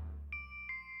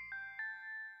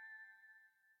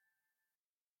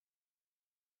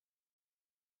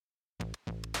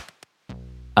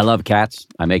 I love cats.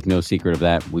 I make no secret of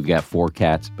that. We've got 4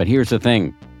 cats. But here's the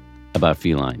thing about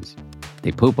felines.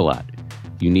 They poop a lot.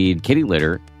 You need kitty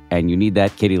litter, and you need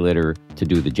that kitty litter to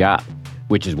do the job,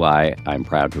 which is why I'm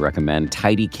proud to recommend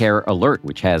Tidy Care Alert,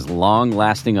 which has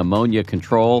long-lasting ammonia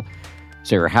control,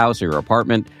 so your house or your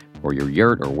apartment or your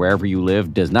yurt or wherever you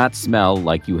live does not smell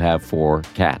like you have 4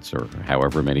 cats or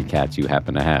however many cats you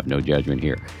happen to have. No judgment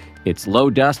here. It's low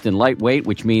dust and lightweight,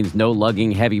 which means no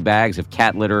lugging heavy bags of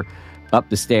cat litter up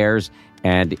the stairs,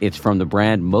 and it's from the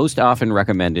brand most often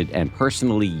recommended and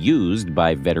personally used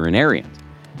by veterinarians.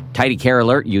 Tidy Care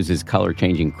Alert uses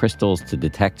color-changing crystals to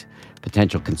detect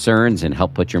potential concerns and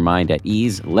help put your mind at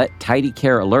ease. Let Tidy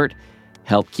Care Alert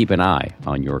help keep an eye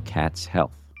on your cat's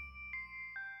health.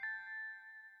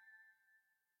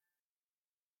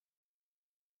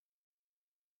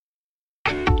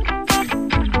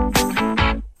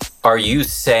 Are you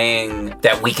saying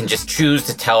that we can just choose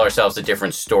to tell ourselves a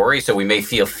different story? So we may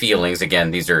feel feelings.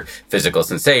 Again, these are physical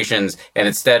sensations. And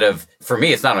instead of, for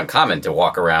me, it's not uncommon to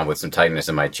walk around with some tightness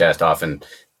in my chest, often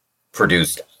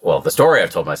produced, the story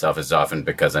I've told myself is often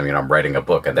because, I'm writing a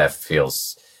book and that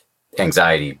feels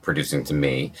anxiety producing to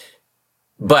me.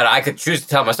 But I could choose to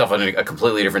tell myself a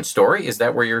completely different story. Is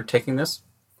that where you're taking this?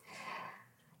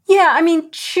 Yeah,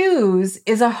 choose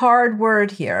is a hard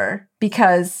word here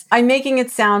because I'm making it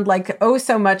sound like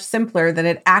so much simpler than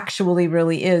it actually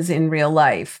really is in real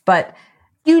life. But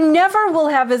you never will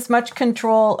have as much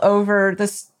control over the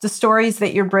stories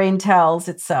that your brain tells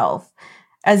itself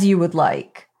as you would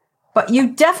like. But you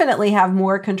definitely have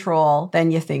more control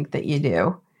than you think that you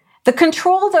do. The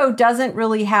control, though, doesn't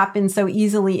really happen so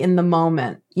easily in the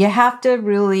moment. You have to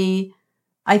really,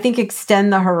 I think,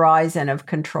 extend the horizon of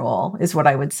control is what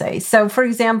I would say. So, for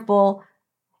example,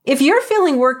 if you're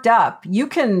feeling worked up, you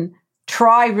can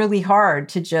try really hard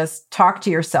to just talk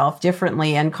to yourself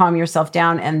differently and calm yourself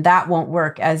down, and that won't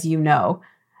work, as you know,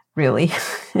 really.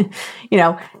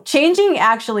 Changing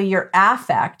actually your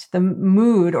affect, the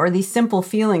mood, or these simple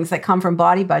feelings that come from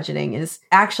body budgeting is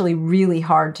actually really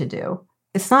hard to do.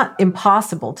 It's not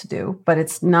impossible to do, but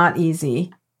it's not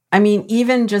easy.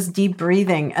 Even just deep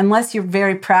breathing, unless you're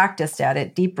very practiced at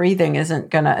it, deep breathing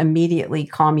isn't going to immediately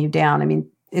calm you down.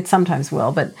 It sometimes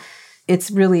will, but it's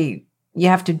really, you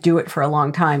have to do it for a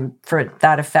long time for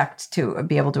that effect to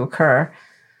be able to occur.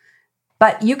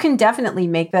 But you can definitely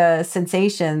make the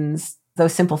sensations,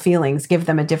 those simple feelings, give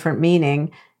them a different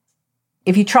meaning.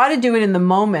 If you try to do it in the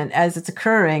moment as it's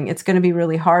occurring, it's going to be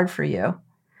really hard for you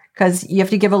because you have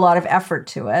to give a lot of effort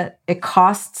to it. It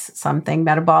costs something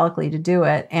metabolically to do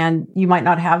it, and you might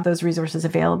not have those resources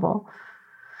available.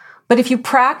 But if you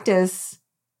practice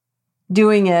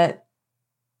doing it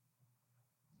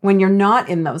when you're not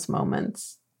in those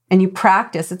moments, and you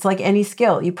practice, it's like any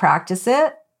skill. You practice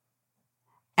it,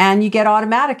 and you get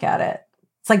automatic at it.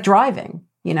 It's like driving.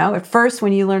 At first,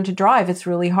 when you learn to drive, it's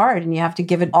really hard and you have to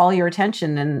give it all your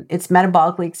attention, and it's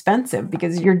metabolically expensive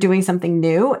because you're doing something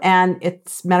new and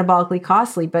it's metabolically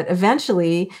costly. But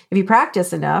eventually, if you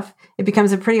practice enough, it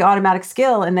becomes a pretty automatic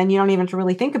skill, and then you don't even have to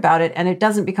really think about it. And it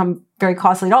doesn't become very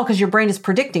costly at all because your brain is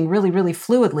predicting really, really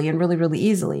fluidly and really, really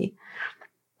easily,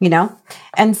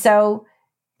 And so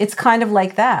it's kind of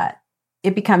like that.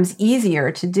 It becomes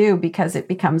easier to do because it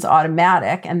becomes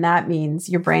automatic. And that means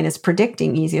your brain is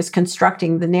predicting easier. It's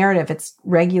constructing the narrative. It's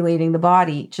regulating the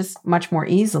body just much more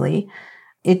easily.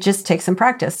 It just takes some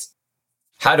practice.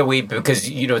 How do we, because,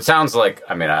 it sounds like,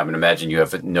 I would imagine you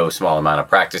have no small amount of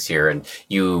practice here. And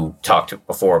you talked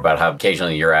before about how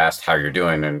occasionally you're asked how you're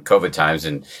doing in COVID times.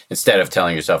 And instead of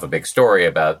telling yourself a big story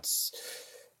about,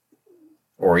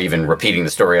 or even repeating the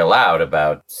story aloud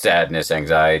about sadness,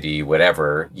 anxiety,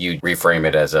 whatever, you reframe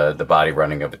it as the body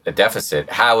running a deficit.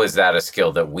 How is that a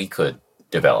skill that we could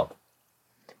develop?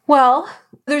 Well,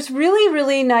 there's really,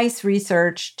 really nice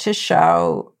research to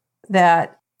show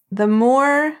that the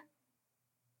more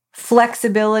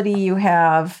flexibility you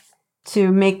have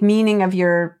to make meaning of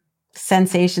your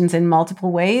sensations in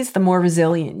multiple ways, the more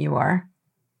resilient you are.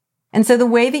 And so the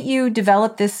way that you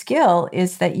develop this skill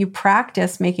is that you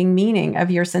practice making meaning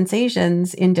of your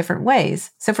sensations in different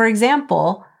ways. So for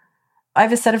example, I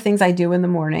have a set of things I do in the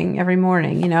morning, every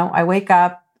morning. I wake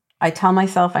up, I tell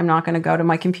myself I'm not going to go to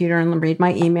my computer and read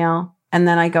my email. And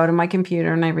then I go to my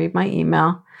computer and I read my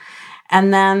email.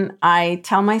 And then I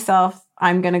tell myself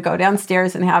I'm going to go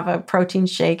downstairs and have a protein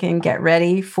shake and get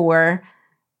ready for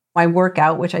my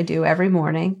workout, which I do every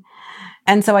morning.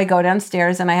 And so I go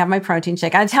downstairs and I have my protein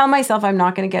shake. I tell myself I'm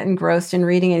not going to get engrossed in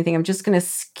reading anything. I'm just going to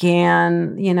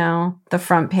scan, the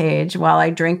front page while I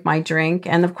drink my drink.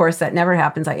 And of course, that never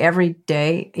happens. Every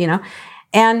day,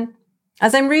 And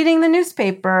as I'm reading the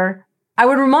newspaper, I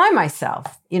would remind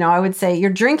myself, I would say,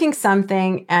 you're drinking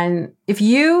something. And if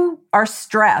you are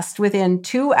stressed within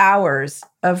 2 hours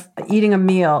of eating a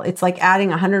meal, it's like adding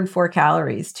 104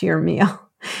 calories to your meal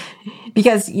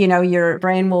because, your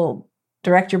brain will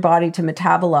direct your body to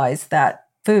metabolize that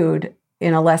food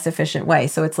in a less efficient way.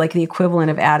 So it's like the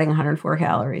equivalent of adding 104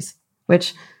 calories,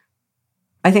 which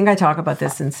I think I talk about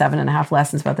this in 7.5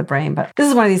 lessons about the brain. But this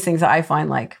is one of these things that I find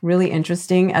like really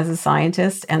interesting as a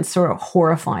scientist and sort of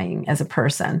horrifying as a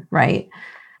person, right?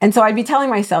 And so I'd be telling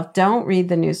myself, don't read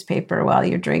the newspaper while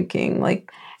you're drinking.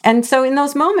 And so in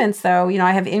those moments, though,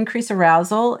 I have increased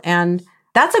arousal, and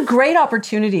that's a great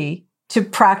opportunity to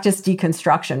practice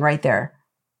deconstruction right there.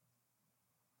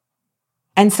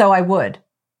 And so I would.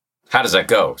 How does that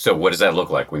go? So what does that look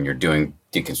like when you're doing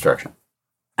deconstruction?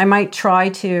 I might try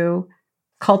to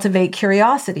cultivate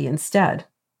curiosity instead.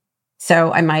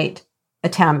 So I might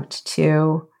attempt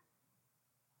to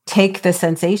take the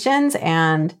sensations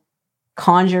and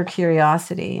conjure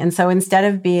curiosity. And so instead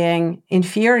of being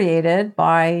infuriated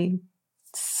by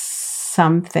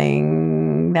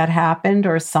something that happened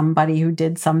or somebody who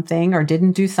did something or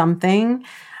didn't do something,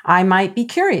 I might be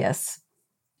curious.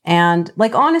 And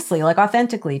honestly,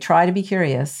 authentically try to be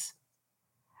curious.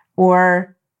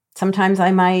 Or sometimes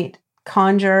I might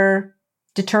conjure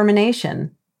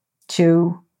determination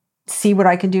to see what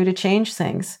I can do to change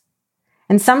things.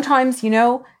 And sometimes,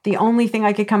 the only thing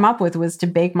I could come up with was to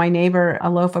bake my neighbor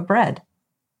a loaf of bread.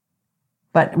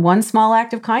 But one small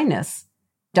act of kindness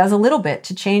does a little bit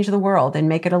to change the world and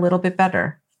make it a little bit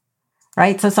better,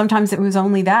 right? So sometimes it was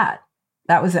only that.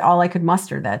 That was all I could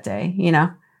muster that day,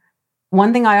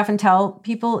 One thing I often tell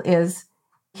people is,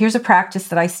 here's a practice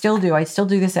that I still do. I still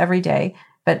do this every day.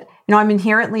 But, I'm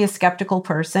inherently a skeptical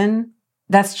person.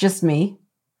 That's just me.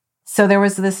 So there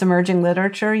was this emerging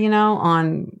literature,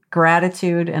 on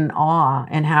gratitude and awe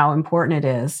and how important it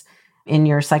is in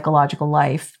your psychological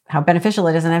life, how beneficial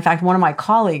it is. And in fact, one of my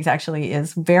colleagues actually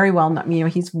is very well known.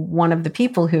 He's one of the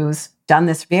people who's done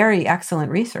this very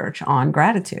excellent research on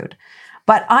gratitude.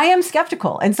 But I am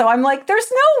skeptical. And so I'm like,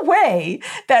 there's no way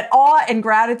that awe and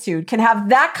gratitude can have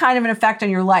that kind of an effect on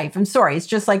your life. I'm sorry. It's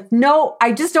just like, no,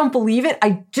 I just don't believe it.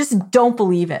 I just don't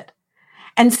believe it.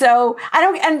 And so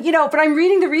but I'm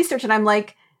reading the research and I'm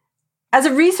like, as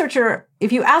a researcher,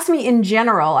 if you ask me in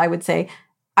general, I would say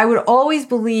I would always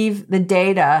believe the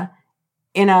data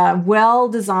in a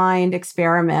well-designed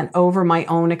experiment over my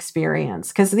own experience,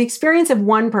 because the experience of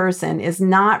one person is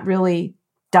not really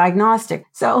diagnostic.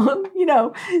 So,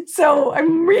 so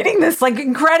I'm reading this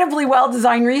incredibly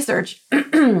well-designed research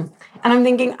and I'm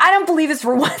thinking, I don't believe this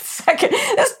for 1 second.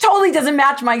 This totally doesn't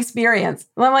match my experience.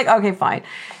 And I'm like, okay, fine.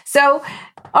 So,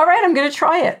 all right, I'm going to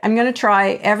try it. I'm going to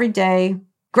try every day.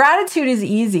 Gratitude is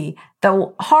easy.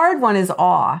 The hard one is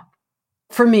awe.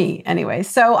 for me anyway.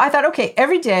 So I thought, okay,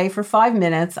 every day for 5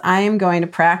 minutes, I am going to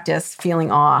practice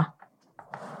feeling awe.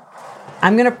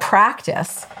 I'm going to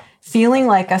practice feeling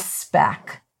like a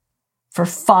speck for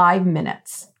 5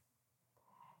 minutes.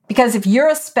 Because if you're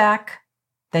a speck,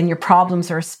 then your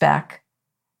problems are a speck.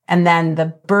 And then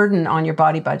the burden on your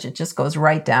body budget just goes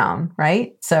right down,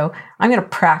 right? So I'm going to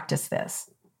practice this.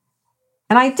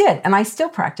 And I did, and I still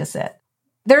practice it.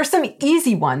 There are some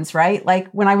easy ones, right? Like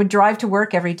when I would drive to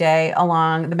work every day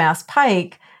along the Mass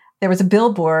Pike, there was a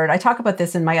billboard. I talk about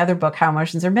this in my other book, How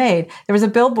Emotions Are Made. There was a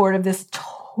billboard of this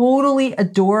totally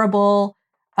adorable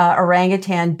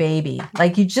orangutan baby.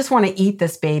 Like you just want to eat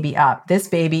this baby up. This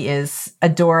baby is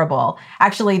adorable.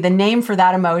 Actually, the name for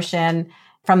that emotion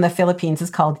from the Philippines is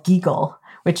called giggle,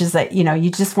 which is that, you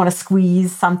just want to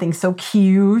squeeze something so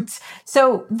cute.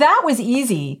 So that was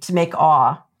easy to make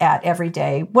awe at every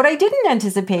day. What I didn't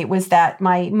anticipate was that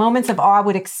my moments of awe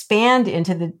would expand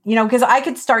into the, because I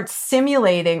could start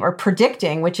simulating or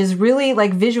predicting, which is really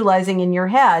like visualizing in your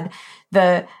head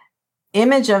the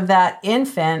image of that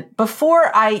infant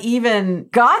before I even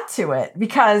got to it,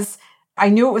 because I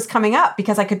knew it was coming up,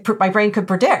 because my brain could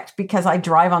predict, because I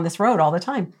drive on this road all the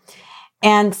time.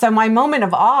 And so my moment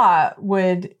of awe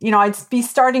would, I'd be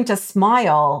starting to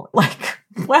smile like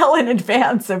well in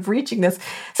advance of reaching this.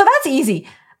 So that's easy.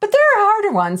 But there are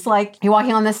harder ones, like you're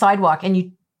walking on the sidewalk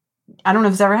and I don't know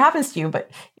if this ever happens to you,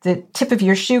 but the tip of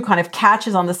your shoe kind of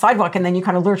catches on the sidewalk and then you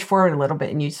kind of lurch forward a little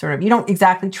bit and you don't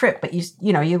exactly trip, but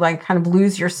you like kind of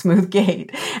lose your smooth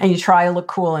gait and you try to look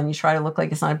cool and you try to look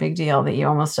like it's not a big deal that you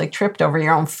almost like tripped over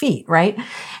your own feet, right?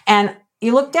 And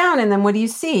you look down and then what do you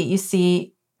see? You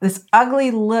see this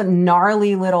ugly,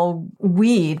 gnarly little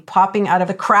weed popping out of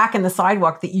a crack in the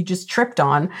sidewalk that you just tripped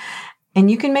on. And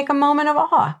you can make a moment of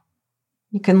awe.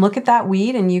 You can look at that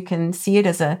weed and you can see it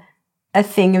as a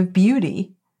thing of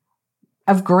beauty,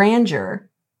 of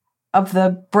grandeur, of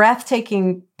the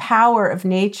breathtaking power of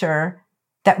nature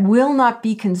that will not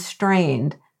be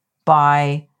constrained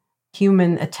by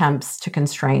human attempts to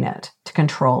constrain it, to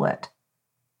control it.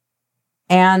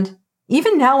 And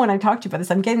even now when I talk to you about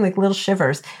this, I'm getting like little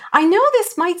shivers. I know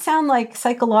this might sound like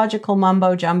psychological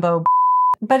mumbo jumbo,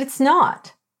 but it's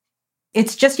not.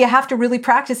 It's just you have to really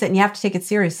practice it and you have to take it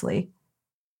seriously.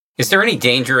 Is there any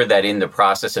danger that in the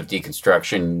process of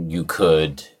deconstruction you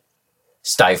could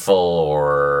stifle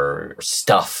or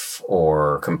stuff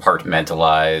or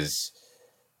compartmentalize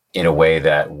in a way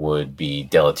that would be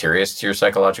deleterious to your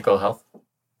psychological health?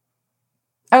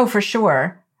 Oh, for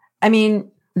sure. I mean,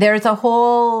 there's a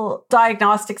whole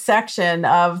diagnostic section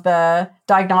of the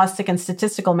Diagnostic and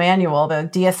Statistical Manual, the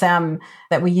DSM,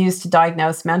 that we use to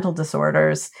diagnose mental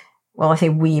disorders. Well, I say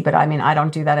we, but I mean, I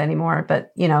don't do that anymore.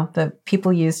 But, the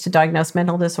people use to diagnose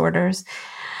mental disorders.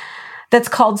 That's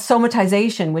called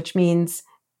somatization, which means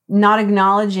not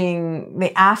acknowledging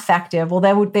the affective. Well,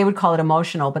 they would call it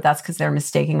emotional, but that's because they're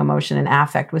mistaking emotion and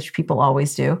affect, which people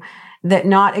always do. That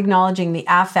not acknowledging the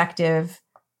affective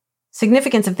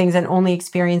significance of things and only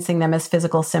experiencing them as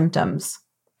physical symptoms.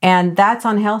 And that's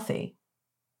unhealthy.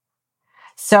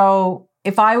 So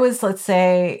if I was, let's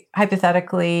say,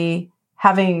 hypothetically,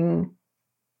 having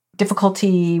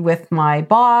difficulty with my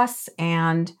boss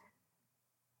and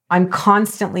I'm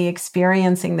constantly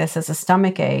experiencing this as a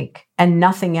stomach ache and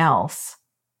nothing else,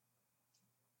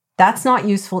 that's not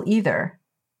useful either.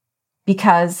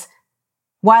 Because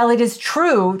while it is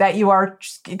true that you are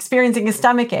experiencing a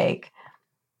stomach ache,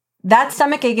 that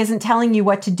stomach ache isn't telling you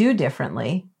what to do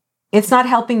differently. It's not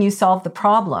helping you solve the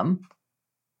problem.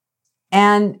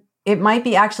 And it might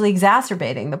be actually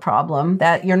exacerbating the problem,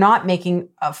 that you're not making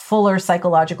a fuller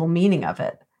psychological meaning of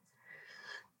it.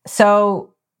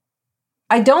 So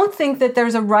I don't think that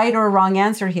there's a right or a wrong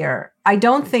answer here. I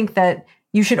don't think that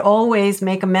you should always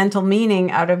make a mental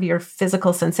meaning out of your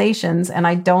physical sensations. And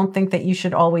I don't think that you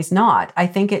should always not. I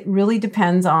think it really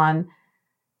depends on,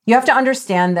 you have to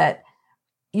understand that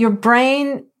your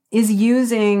brain is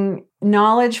using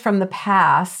knowledge from the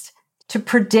past to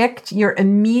predict your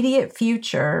immediate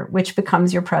future, which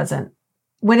becomes your present.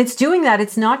 When it's doing that,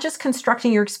 it's not just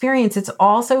constructing your experience, it's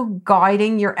also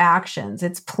guiding your actions.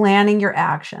 It's planning your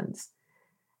actions.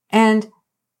 And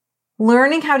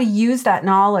learning how to use that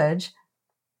knowledge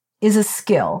is a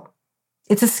skill.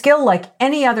 It's a skill like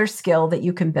any other skill that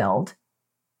you can build.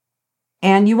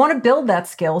 And you want to build that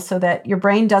skill so that your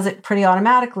brain does it pretty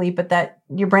automatically, but that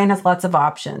your brain has lots of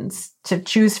options to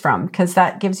choose from, because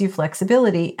that gives you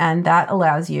flexibility and that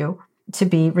allows you to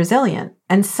be resilient.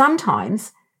 And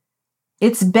sometimes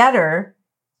it's better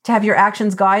to have your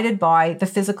actions guided by the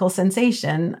physical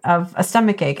sensation of a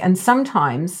stomachache. And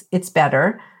sometimes it's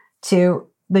better to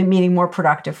be meaning more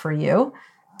productive for you,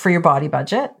 for your body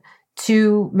budget,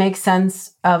 to make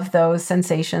sense of those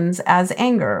sensations as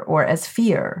anger or as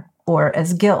fear or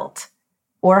as guilt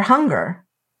or hunger.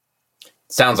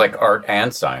 Sounds like art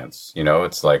and science.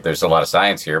 It's like there's a lot of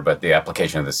science here, but the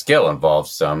application of the skill involves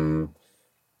some,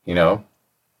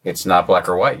 it's not black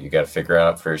or white. You got to figure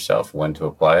out for yourself when to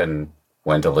apply it and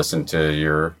when to listen to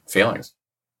your feelings.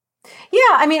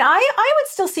 Yeah, I mean, I would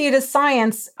still see it as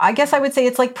science. I guess I would say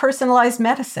it's like personalized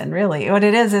medicine, really. What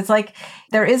it is, it's like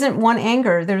there isn't one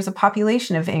anger. There's a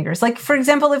population of angers. Like, for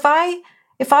example,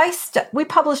 we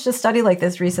published a study like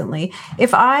this recently.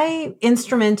 If I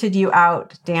instrumented you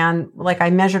out, Dan, like I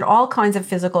measured all kinds of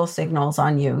physical signals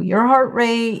on you, your heart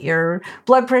rate, your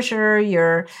blood pressure,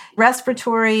 your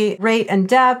respiratory rate and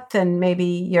depth, and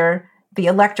maybe the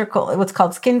electrical, what's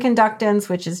called skin conductance,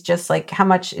 which is just like how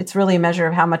much, it's really a measure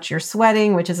of how much you're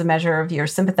sweating, which is a measure of your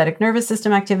sympathetic nervous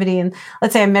system activity. And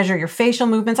let's say I measure your facial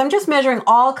movements. I'm just measuring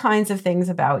all kinds of things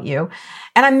about you.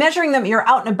 And I'm measuring them, you're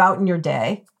out and about in your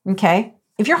day, okay?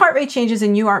 If your heart rate changes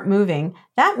and you aren't moving,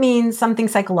 that means something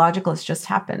psychological has just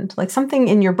happened. Like something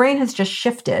in your brain has just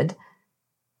shifted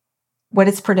what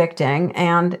it's predicting.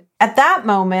 And at that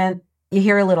moment, you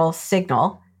hear a little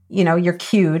signal, you're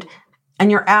cued. And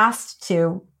you're asked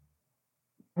to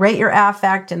rate your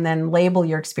affect and then label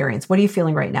your experience. What are you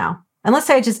feeling right now? And let's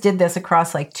say I just did this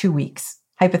across like 2 weeks,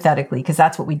 hypothetically, because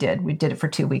that's what we did. We did it for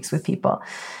 2 weeks with people.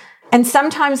 And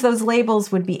sometimes those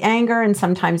labels would be anger, and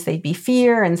sometimes they'd be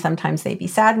fear, and sometimes they'd be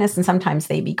sadness, and sometimes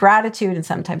they'd be gratitude, and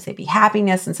sometimes they'd be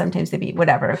happiness, and sometimes they'd be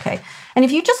whatever, okay? And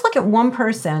if you just look at one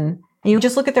person, and you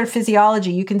just look at their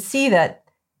physiology, you can see that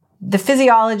the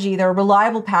physiology, there are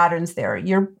reliable patterns there.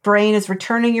 Your brain is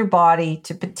returning your body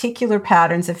to particular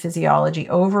patterns of physiology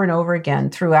over and over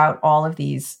again throughout all of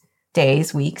these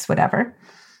days, weeks, whatever.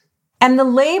 And the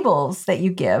labels that you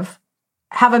give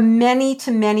have a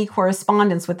many-to-many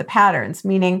correspondence with the patterns,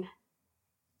 meaning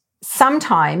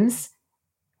sometimes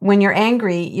when you're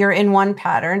angry, you're in one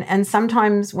pattern, and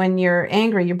sometimes when you're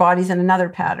angry, your body's in another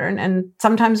pattern, and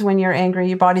sometimes when you're angry,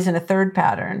 your body's in a third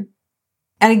pattern.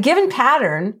 And a given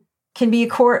pattern can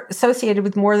be associated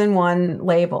with more than one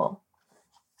label.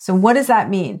 So what does that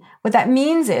mean? What that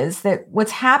means is that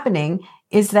what's happening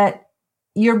is that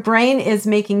your brain is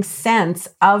making sense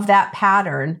of that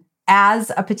pattern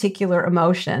as a particular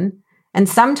emotion. And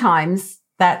sometimes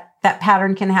that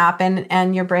pattern can happen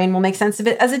and your brain will make sense of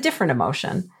it as a different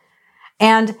emotion.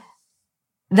 And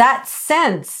that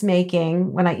sense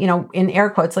making, when in air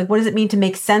quotes, like what does it mean to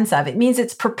make sense of? It means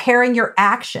it's preparing your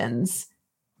actions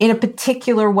in a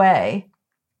particular way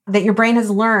that your brain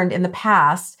has learned in the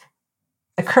past,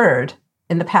 occurred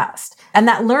in the past. And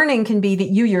that learning can be that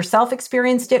you yourself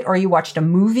experienced it, or you watched a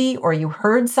movie, or you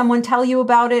heard someone tell you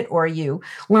about it, or you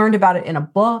learned about it in a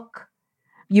book.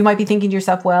 You might be thinking to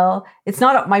yourself, well,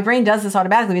 my brain does this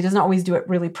automatically, but it doesn't always do it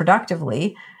really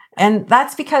productively. And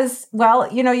that's because,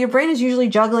 your brain is usually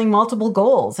juggling multiple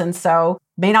goals. And so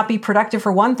may not be productive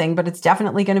for one thing, but it's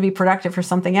definitely going to be productive for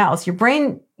something else. Your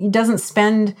brain doesn't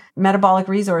spend metabolic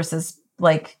resources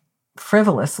like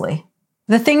frivolously.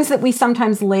 The things that we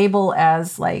sometimes label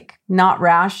as like not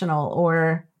rational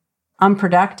or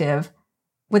unproductive,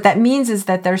 what that means is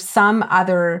that there's some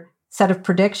other set of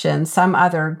predictions, some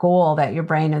other goal that your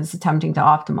brain is attempting to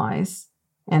optimize.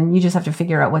 And you just have to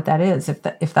figure out what that is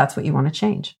if that's what you want to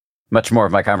change. Much more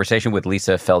of my conversation with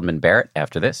Lisa Feldman Barrett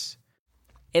after this.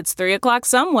 It's 3 o'clock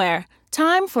somewhere.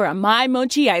 Time for a My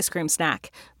Mochi ice cream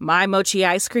snack. My Mochi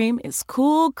ice cream is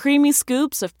cool, creamy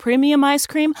scoops of premium ice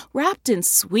cream wrapped in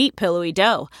sweet, pillowy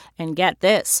dough. And get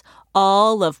this,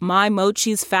 all of My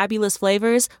Mochi's fabulous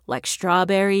flavors, like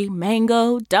strawberry,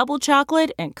 mango, double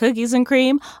chocolate, and cookies and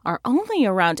cream, are only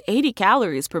around 80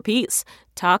 calories per piece.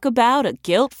 Talk about a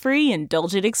guilt-free,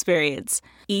 indulgent experience.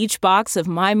 Each box of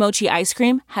My Mochi ice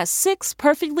cream has 6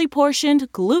 perfectly portioned,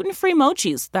 gluten-free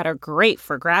mochis that are great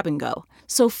for grab and go.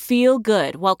 So feel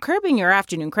good while curbing your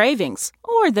afternoon cravings,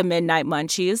 or the midnight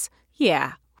munchies.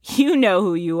 Yeah, you know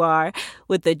who you are,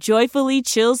 with the joyfully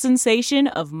chill sensation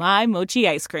of My Mochi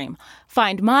ice cream.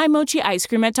 Find My Mochi ice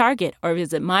cream at Target or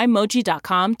visit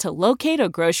mymochi.com to locate a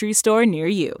grocery store near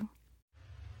you.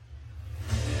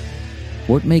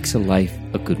 What makes a life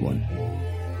a good one?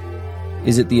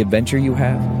 Is it the adventure you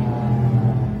have?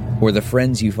 Or the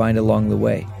friends you find along the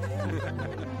way?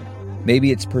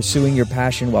 Maybe it's pursuing your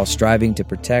passion while striving to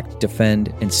protect,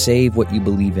 defend, and save what you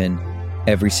believe in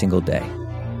every single day.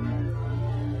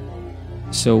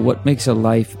 So what makes a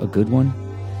life a good one?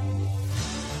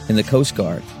 In the Coast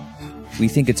Guard, we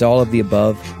think it's all of the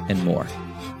above and more.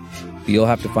 But you'll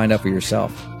have to find out for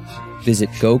yourself. Visit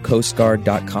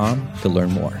gocoastguard.com to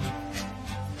learn more.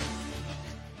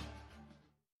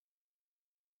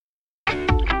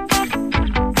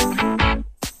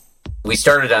 We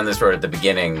started on this road at the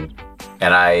beginning,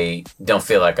 and I don't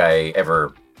feel like I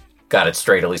ever got it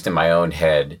straight, at least in my own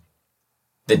head.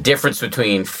 The difference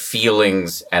between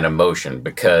feelings and emotion,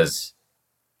 because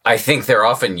I think they're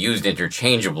often used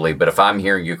interchangeably, but if I'm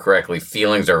hearing you correctly,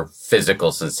 feelings are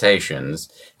physical sensations.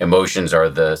 Emotions are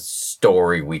the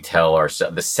story we tell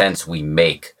ourselves, the sense we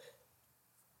make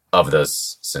of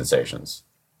those sensations.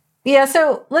 Yeah,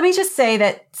 so let me just say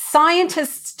that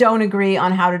scientists don't agree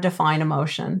on how to define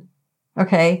emotion.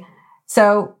 Okay?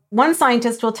 So one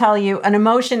scientist will tell you an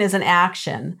emotion is an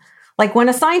action. Like when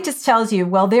a scientist tells you,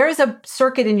 well, there's a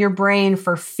circuit in your brain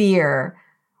for fear,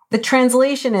 the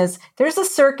translation is there's a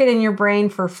circuit in your brain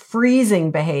for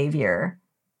freezing behavior.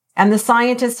 And the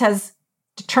scientist has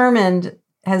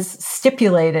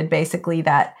stipulated basically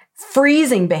that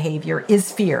freezing behavior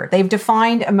is fear. They've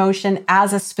defined emotion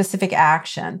as a specific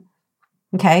action.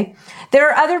 Okay. There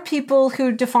are other people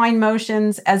who define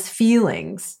emotions as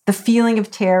feelings, the feeling of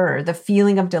terror, the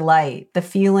feeling of delight, the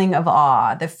feeling of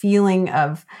awe, the feeling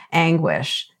of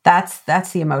anguish. That's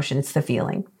the emotion. It's the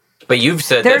feeling. But you've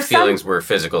said that feelings were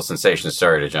physical sensations.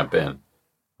 Sorry to jump in.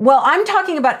 Well, I'm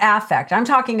talking about affect. I'm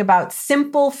talking about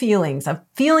simple feelings of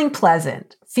feeling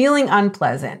pleasant, feeling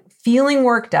unpleasant, feeling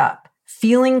worked up,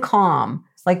 feeling calm,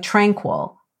 like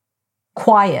tranquil,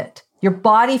 quiet. Your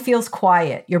body feels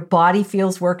quiet. Your body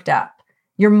feels worked up.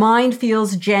 Your mind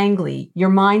feels jangly. Your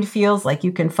mind feels like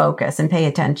you can focus and pay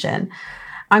attention.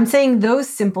 I'm saying those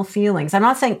simple feelings. I'm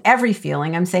not saying every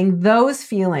feeling. I'm saying those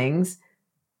feelings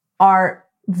are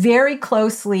very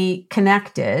closely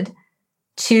connected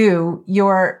to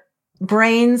your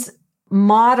brain's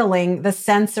modeling the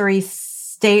sensory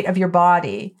state of your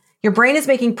body. Your brain is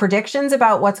making predictions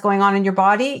about what's going on in your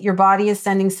body. Your body is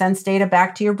sending sense data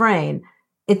back to your brain.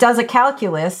 It does a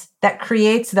calculus that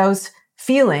creates those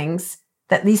feelings,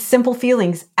 that these simple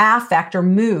feelings, affect or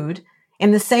mood,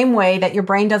 in the same way that your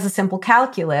brain does a simple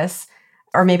calculus,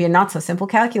 or maybe a not so simple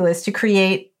calculus, to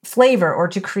create flavor or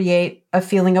to create a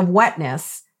feeling of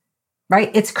wetness,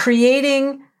 right? It's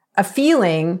creating a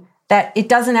feeling that it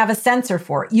doesn't have a sensor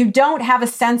for. You don't have a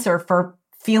sensor for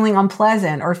feeling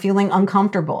unpleasant or feeling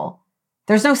uncomfortable.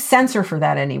 There's no sensor for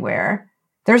that anywhere.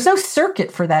 There's no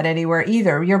circuit for that anywhere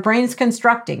either. Your brain's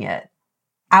constructing it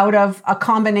out of a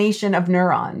combination of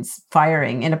neurons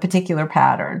firing in a particular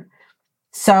pattern.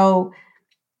 So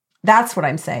that's what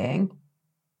I'm saying.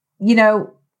 You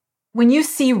know, when you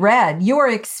see red, you are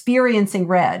experiencing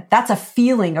red. That's a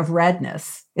feeling of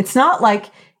redness. It's not like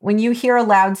when you hear a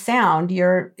loud sound,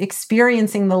 you're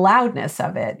experiencing the loudness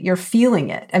of it. You're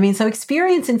feeling it. I mean, so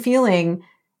experience and feeling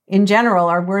in general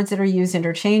are words that are used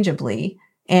interchangeably.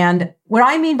 And what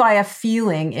I mean by a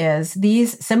feeling is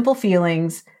these simple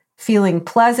feelings, feeling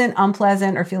pleasant,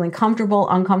 unpleasant, or feeling comfortable,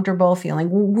 uncomfortable, feeling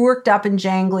worked up and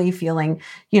jangly, feeling,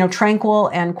 tranquil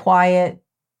and quiet.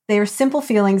 They are simple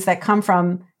feelings that come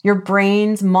from your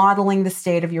brain's modeling the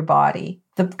state of your body,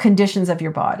 the conditions of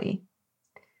your body.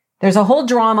 There's a whole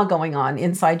drama going on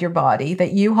inside your body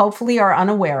that you hopefully are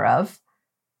unaware of.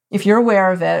 If you're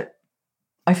aware of it,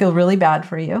 I feel really bad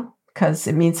for you because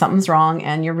it means something's wrong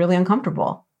and you're really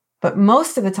uncomfortable. But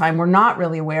most of the time, we're not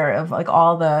really aware of like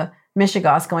all the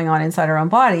mishigas going on inside our own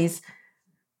bodies.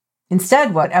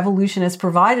 Instead, what evolution has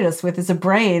provided us with is a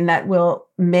brain that will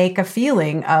make a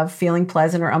feeling of feeling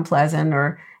pleasant or unpleasant,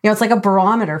 or, it's like a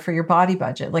barometer for your body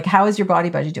budget. Like, how is your body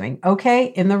budget doing? Okay,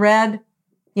 in the red,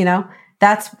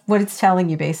 that's what it's telling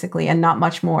you basically, and not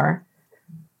much more.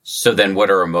 So then what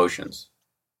are emotions?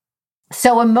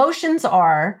 So emotions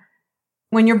are,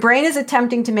 when your brain is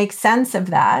attempting to make sense of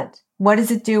that, what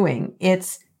is it doing?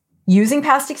 It's using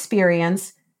past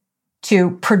experience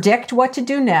to predict what to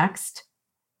do next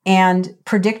and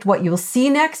predict what you will see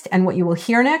next and what you will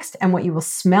hear next and what you will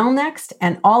smell next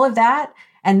and all of that.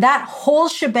 And that whole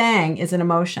shebang is an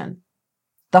emotion.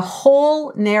 The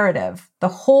whole narrative, the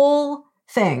whole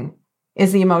thing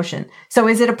is the emotion. So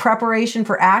is it a preparation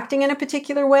for acting in a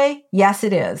particular way? Yes,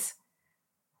 it is.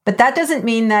 But that doesn't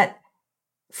mean that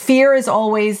fear is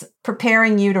always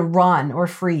preparing you to run or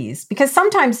freeze, because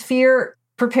sometimes fear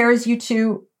prepares you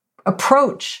to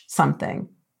approach something.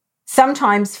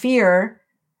 Sometimes fear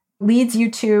leads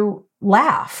you to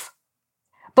laugh.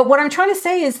 But what I'm trying to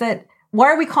say is that why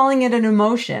are we calling it an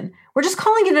emotion? We're just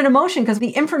calling it an emotion because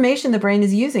the information the brain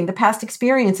is using, the past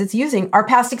experience it's using, are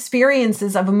past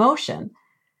experiences of emotion.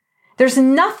 There's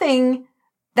nothing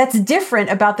that's different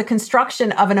about the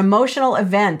construction of an emotional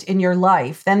event in your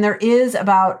life than there is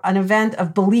about an event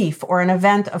of belief or an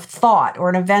event of thought or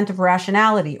an event of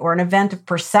rationality or an event of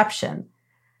perception.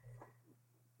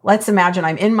 Let's imagine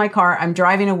I'm in my car, I'm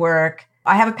driving to work,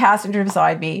 I have a passenger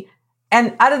beside me.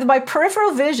 And out of my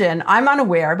peripheral vision, I'm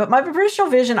unaware, but my peripheral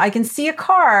vision, I can see a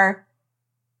car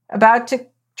about to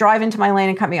drive into my lane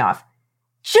and cut me off.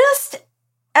 Just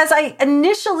as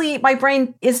my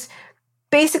brain is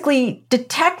basically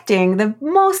detecting the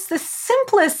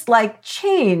simplest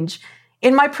change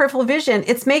in my peripheral vision.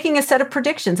 It's making a set of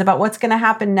predictions about what's going to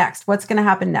happen next.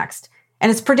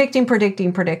 And it's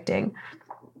predicting.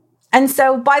 And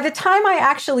so by the time I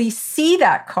actually see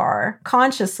that car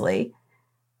consciously,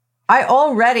 I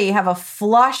already have a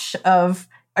flush of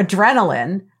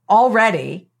adrenaline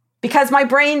already because my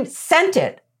brain sent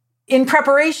it in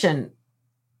preparation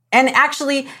and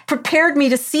actually prepared me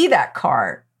to see that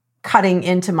car cutting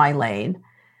into my lane.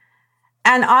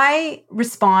 And I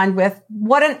respond with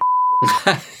what an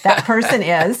that person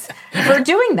is for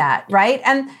doing that, right?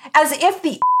 And as if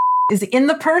the is in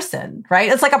the person,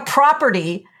 right? It's like a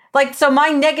property. So my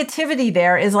negativity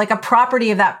there is like a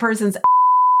property of that person's.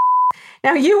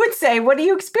 Now you would say, what are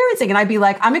you experiencing? And I'd be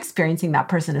like, I'm experiencing that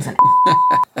person as an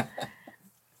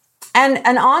And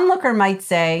an onlooker might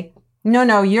say,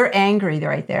 no, you're angry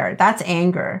right there. That's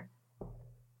anger.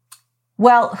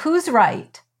 Well, who's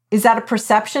right? Is that a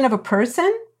perception of a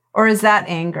person or is that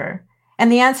anger?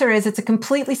 And the answer is it's a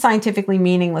completely scientifically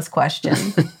meaningless question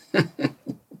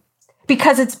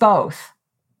because it's both.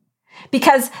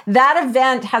 Because that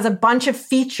event has a bunch of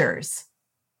features.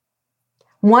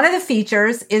 One of the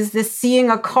features is this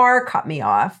seeing a car cut me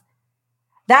off.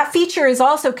 That feature is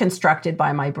also constructed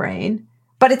by my brain,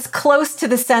 but it's close to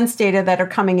the sense data that are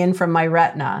coming in from my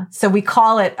retina. So we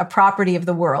call it a property of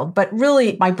the world, but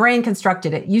really my brain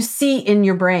constructed it. You see in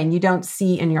your brain, you don't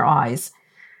see in your eyes.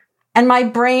 And my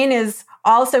brain is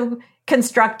also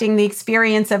constructing the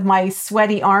experience of my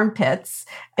sweaty armpits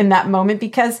in that moment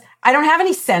because I don't have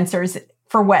any sensors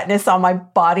for wetness on my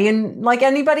body and like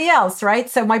anybody else, right?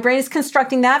 So my brain is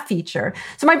constructing that feature.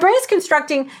 So my brain is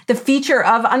constructing the feature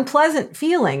of unpleasant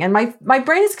feeling. And my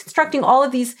brain is constructing all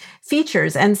of these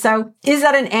features. And so is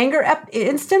that an anger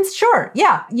instance? Sure.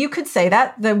 Yeah, you could say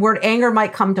that. The word anger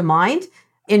might come to mind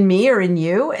in me or in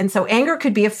you. And so anger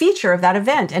could be a feature of that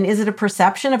event. And is it a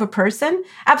perception of a person?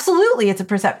 Absolutely, it's a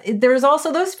perception. There's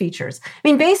also those features. I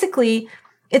mean, basically,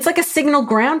 it's like a signal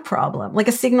ground problem, like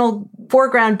a signal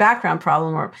foreground background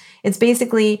problem. Or it's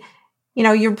basically,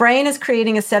 your brain is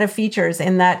creating a set of features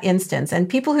in that instance. And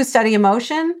people who study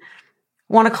emotion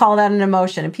want to call that an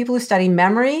emotion. And people who study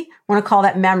memory want to call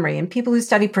that memory. And people who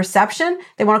study perception,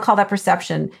 they want to call that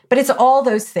perception. But it's all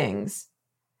those things.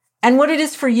 And what it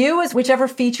is for you is whichever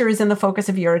feature is in the focus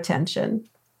of your attention.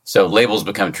 So labels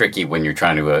become tricky when you're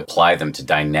trying to apply them to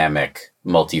dynamic,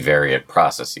 multivariate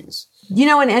processes.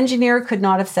 An engineer could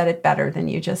not have said it better than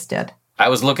you just did. I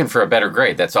was looking for a better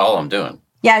grade. That's all I'm doing.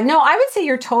 Yeah, no, I would say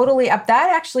you're totally up. That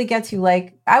actually gets you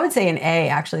I would say an A,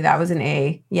 actually. That was an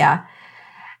A. Yeah.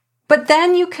 But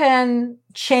then you can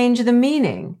change the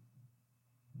meaning.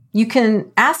 You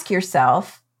can ask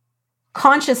yourself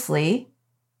consciously,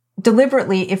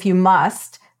 deliberately, if you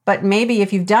must, but maybe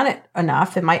if you've done it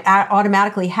enough, it might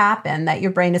automatically happen that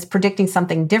your brain is predicting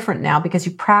something different now because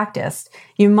you practiced.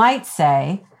 You might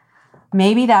say,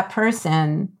 maybe that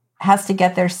person has to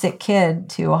get their sick kid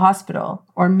to a hospital,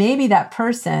 or maybe that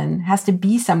person has to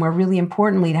be somewhere really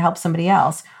importantly to help somebody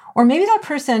else, or maybe that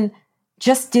person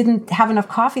just didn't have enough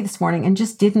coffee this morning and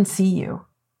just didn't see you.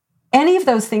 Any of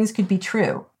those things could be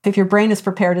true if your brain has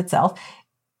prepared itself.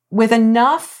 With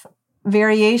enough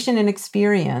variation in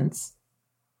experience,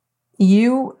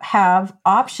 you have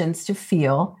options to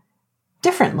feel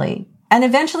differently. And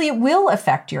eventually it will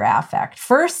affect your affect.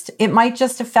 First, it might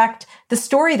just affect the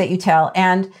story that you tell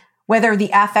and whether the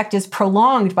affect is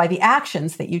prolonged by the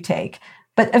actions that you take.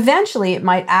 But eventually it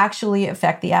might actually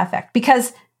affect the affect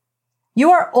because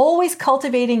you are always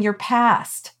cultivating your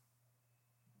past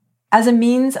as a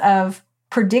means of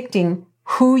predicting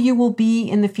who you will be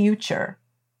in the future.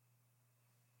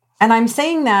 And I'm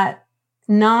saying that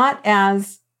not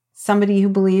as somebody who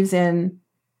believes in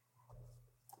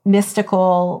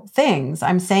mystical things.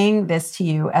 I'm saying this to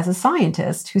you as a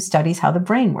scientist who studies how the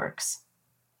brain works.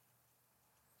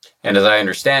 And as I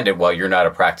understand it, while you're not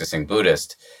a practicing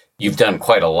Buddhist, you've done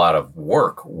quite a lot of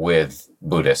work with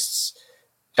Buddhists.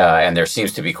 And there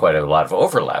seems to be quite a lot of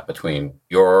overlap between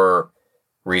your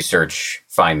research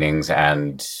findings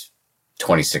and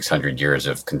 2,600 years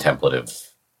of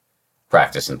contemplative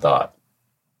practice and thought.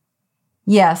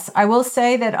 Yes, I will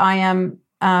say that I'm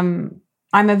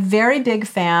a very big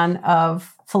fan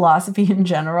of philosophy in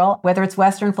general, whether it's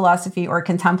Western philosophy or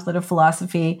contemplative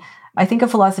philosophy. I think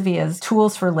of philosophy as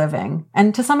tools for living.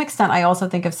 And to some extent, I also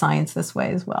think of science this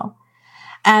way as well.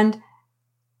 And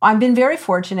I've been very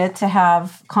fortunate to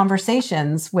have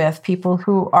conversations with people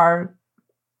who are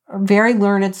very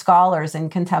learned scholars in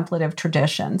contemplative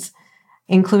traditions,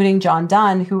 including John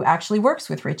Dunn, who actually works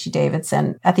with Richie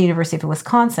Davidson at the University of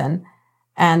Wisconsin.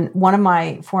 And one of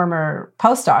my former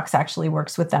postdocs actually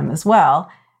works with them as well.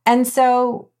 And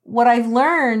so what I've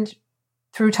learned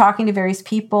through talking to various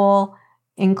people,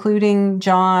 including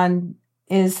John,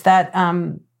 is that,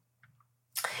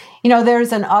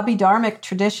 there's an Abhidharmic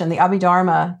tradition, the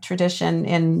Abhidharma tradition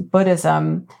in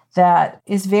Buddhism, that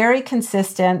is very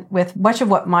consistent with much of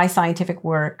what my scientific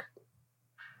work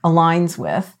aligns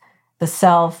with. The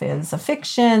self is a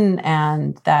fiction,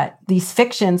 and that these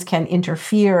fictions can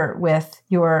interfere with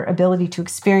your ability to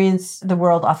experience the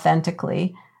world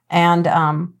authentically, and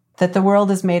that the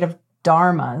world is made of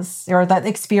dharmas, or that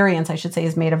experience, I should say,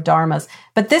 is made of dharmas.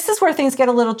 But this is where things get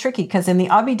a little tricky, because in the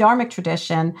Abhidharmic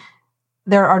tradition,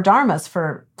 there are dharmas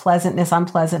for pleasantness,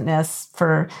 unpleasantness,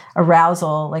 for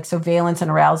arousal, like so valence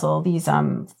and arousal, these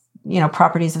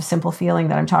properties of simple feeling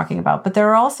that I'm talking about. But there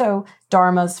are also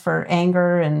dharmas for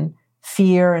anger and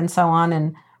fear and so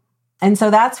on. And so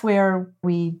that's where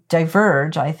we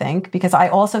diverge, I think, because I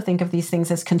also think of these things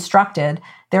as constructed.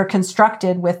 They're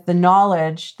constructed with the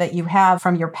knowledge that you have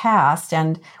from your past.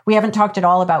 And we haven't talked at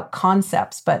all about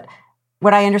concepts, but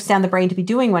what I understand the brain to be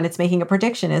doing when it's making a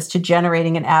prediction is to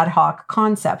generating an ad hoc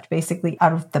concept, basically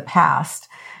out of the past.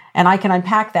 And I can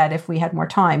unpack that if we had more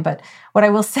time. But what I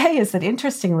will say is that,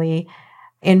 interestingly,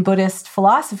 in Buddhist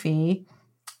philosophy,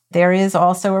 there is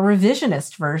also a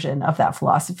revisionist version of that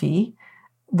philosophy,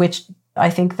 which I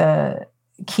think the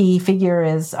key figure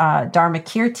is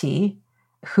Dharmakirti,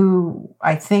 who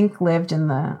I think lived in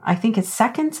it's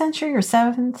 2nd century or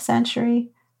 7th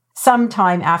century,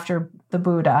 sometime after the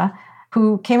Buddha,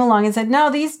 who came along and said,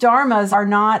 no, these dharmas are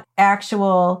not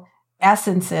actual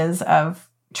essences of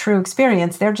true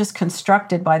experience. They're just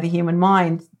constructed by the human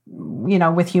mind,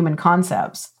 with human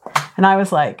concepts. And I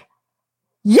was like,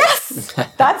 yes,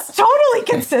 that's totally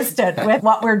consistent with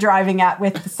what we're driving at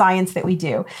with the science that we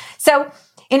do. So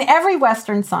in every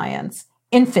Western science,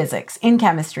 in physics, in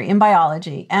chemistry, in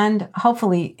biology, and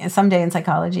hopefully someday in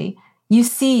psychology, you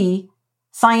see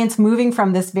science moving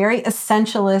from this very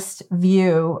essentialist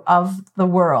view of the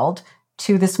world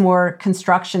to this more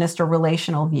constructionist or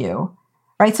relational view,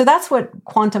 right? So that's what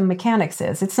quantum mechanics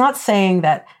is. It's not saying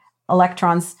that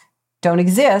electrons don't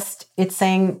exist. It's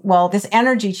saying, well, this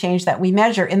energy change that we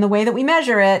measure, in the way that we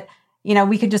measure it,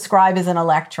 we could describe as an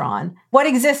electron. What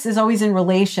exists is always in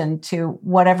relation to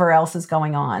whatever else is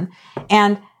going on.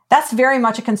 And that's very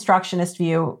much a constructionist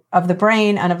view of the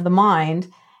brain and of the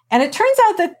mind. And it turns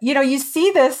out that, you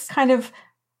see this kind of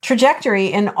trajectory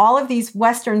in all of these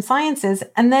Western sciences,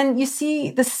 and then you see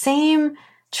the same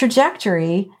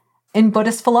trajectory in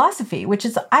Buddhist philosophy, which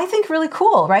is, I think, really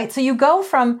cool, right? So you go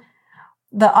from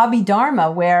the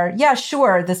Abhidharma where, yeah,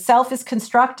 sure, the self is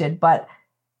constructed, but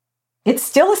it's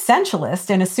still essentialist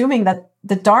in assuming that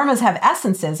the dharmas have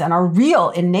essences and are real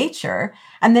in nature.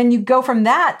 And then you go from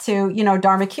that to,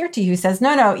 Dharmakirti, who says,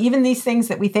 no, even these things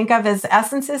that we think of as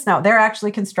essences, no, they're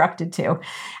actually constructed too.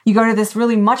 You go to this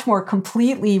really much more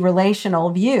completely relational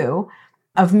view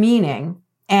of meaning.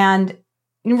 And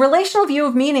relational view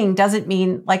of meaning doesn't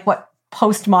mean like what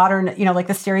postmodern, like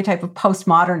the stereotype of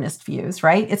postmodernist views,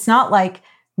 right? It's not like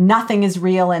nothing is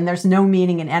real and there's no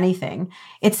meaning in anything.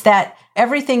 It's that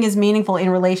everything is meaningful in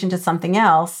relation to something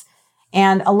else.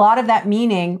 And a lot of that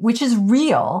meaning, which is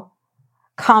real,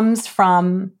 comes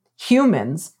from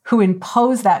humans who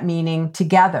impose that meaning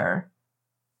together.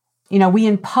 We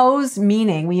impose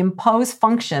meaning, we impose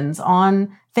functions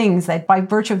on things that by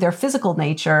virtue of their physical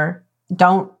nature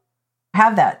don't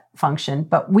have that function,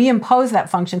 but we impose that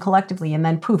function collectively, and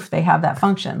then poof, they have that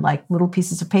function. Like little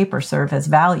pieces of paper serve as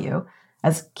value,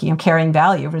 as carrying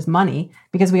value as money,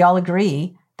 because we all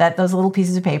agree that those little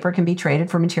pieces of paper can be traded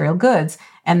for material goods.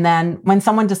 And then when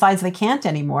someone decides they can't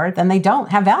anymore, then they don't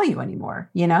have value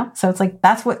anymore, So it's like,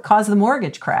 that's what caused the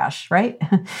mortgage crash, right?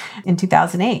 In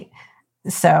 2008.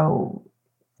 So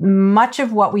much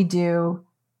of what we do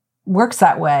works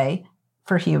that way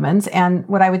for humans. And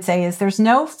what I would say is there's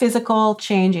no physical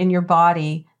change in your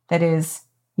body that is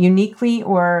uniquely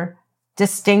or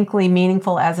distinctly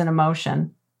meaningful as an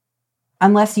emotion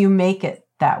unless you make it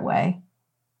that way.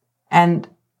 And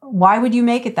why would you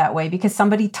make it that way? Because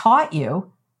somebody taught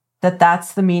you that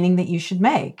that's the meaning that you should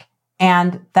make,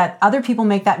 and that other people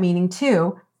make that meaning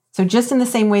too. So just in the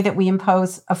same way that we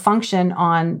impose a function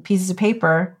on pieces of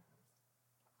paper,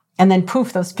 and then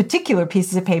poof, those particular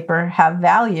pieces of paper have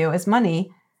value as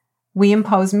money, we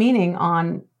impose meaning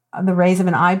on the raise of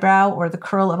an eyebrow or the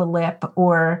curl of a lip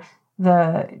or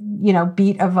the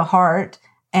beat of a heart,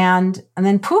 and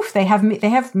then poof, they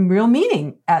have real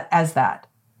meaning as that.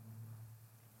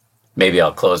 Maybe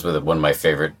I'll close with one of my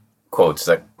favorite quotes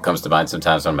that comes to mind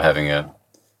sometimes when I'm having a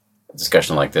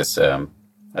discussion like this.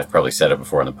 I've probably said it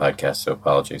before on the podcast, so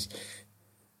apologies.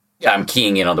 I'm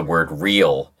keying in on the word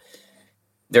real.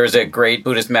 There's a great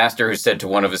Buddhist master who said to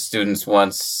one of his students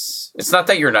once, it's not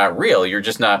that you're not real, you're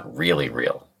just not really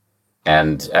real.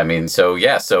 And I mean, so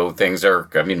things are,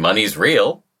 money's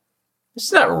real.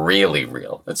 It's not really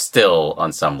real. It's still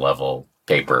on some level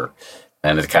paper.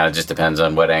 And it kind of just depends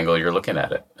on what angle you're looking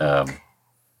at it.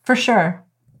 For sure.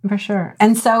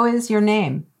 And so is your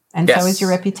name. And so is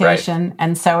your reputation. Right.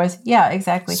 And so is,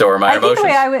 exactly. So are my emotions.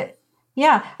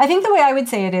 I think the way I would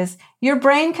say it is your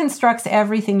brain constructs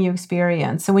everything you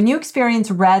experience. So when you experience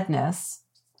redness,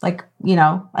 like,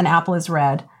 an apple is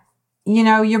red,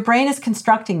 your brain is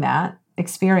constructing that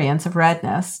experience of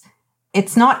redness.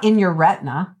 It's not in your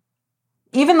retina.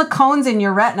 Even the cones in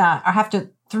your retina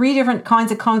three different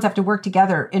kinds of cones have to work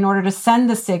together in order to send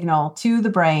the signal to the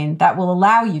brain that will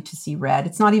allow you to see red.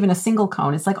 It's not even a single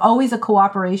cone. It's like always a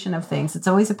cooperation of things. It's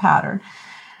always a pattern.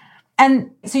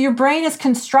 And so your brain is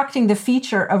constructing the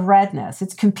feature of redness.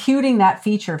 It's computing that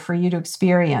feature for you to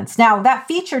experience. Now, that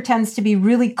feature tends to be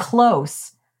really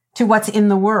close to what's in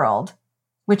the world,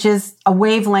 which is a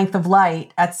wavelength of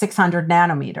light at 600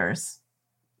 nanometers.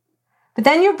 But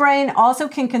then your brain also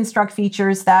can construct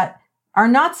features that are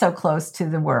not so close to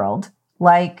the world,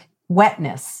 like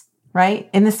wetness, right?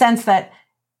 In the sense that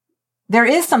there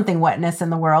is something wetness in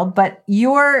the world, but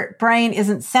your brain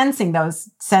isn't sensing those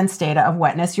sense data of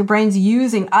wetness. Your brain's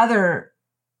using other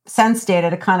sense data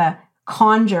to kind of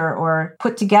conjure or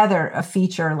put together a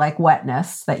feature like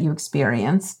wetness that you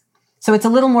experience. So it's a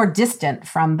little more distant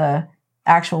from the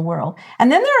actual world.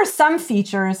 And then there are some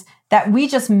features that we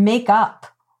just make up.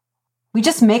 We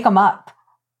just make them up.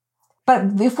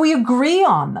 But if we agree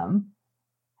on them,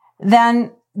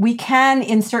 then we can,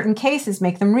 in certain cases,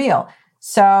 make them real.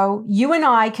 So you and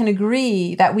I can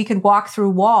agree that we could walk through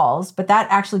walls, but that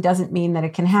actually doesn't mean that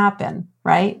it can happen,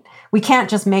 right? We can't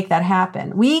just make that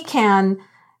happen. We can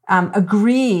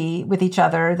agree with each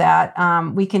other that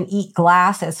we can eat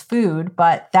glass as food,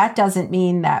 but that doesn't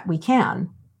mean that we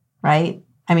can, right?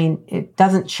 I mean, it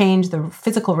doesn't change the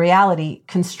physical reality,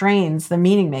 constrains the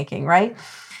meaning making, right?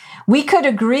 We could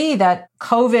agree that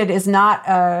COVID is not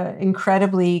an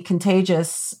incredibly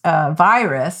contagious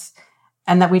virus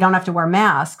and that we don't have to wear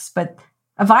masks, but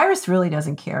a virus really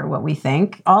doesn't care what we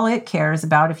think. All it cares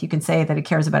about, if you can say that it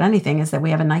cares about anything, is that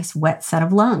we have a nice wet set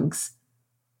of lungs.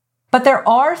 But there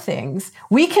are things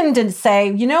we can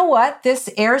say, you know what, this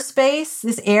airspace,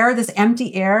 this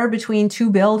empty air between two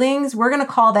buildings, we're going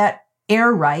to call that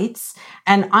air rights,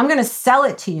 and I'm going to sell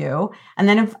it to you. And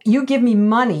then if you give me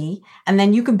money, and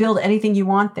then you can build anything you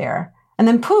want there. And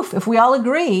then poof, if we all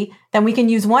agree, then we can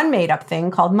use one made up thing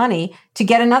called money to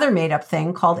get another made up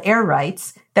thing called air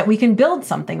rights that we can build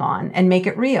something on and make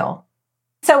it real.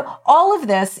 So all of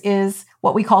this is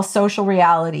what we call social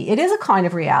reality. It is a kind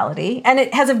of reality, and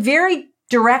it has a very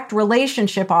direct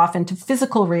relationship often to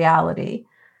physical reality.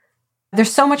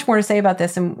 There's so much more to say about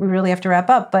this, and we really have to wrap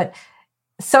up, but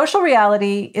social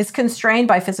reality is constrained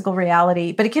by physical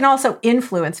reality, but it can also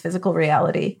influence physical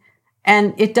reality.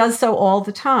 And it does so all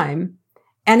the time.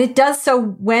 And it does so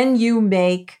when you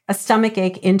make a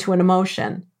stomachache into an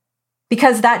emotion,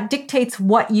 because that dictates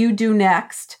what you do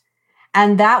next.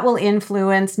 And that will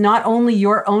influence not only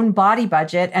your own body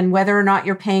budget and whether or not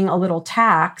you're paying a little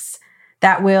tax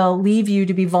that will leave you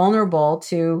to be vulnerable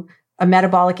to a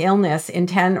metabolic illness in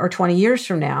 10 or 20 years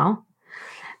from now,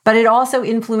 but it also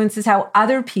influences how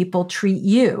other people treat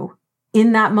you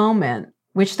in that moment,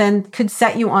 which then could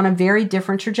set you on a very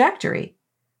different trajectory.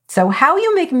 So how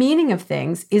you make meaning of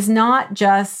things is not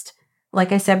just,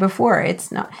 like I said before,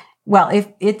 it's not, well, if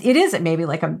it is maybe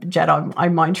like a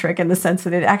Jedi mind trick in the sense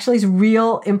that it actually has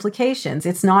real implications.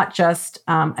 It's not just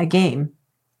a game.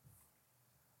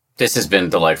 This has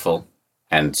been delightful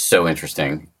and so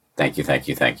interesting. Thank you, thank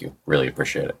you, thank you. Really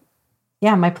appreciate it.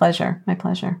 Yeah, my pleasure. My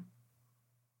pleasure.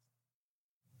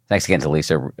 Thanks again to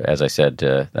Lisa. As I said,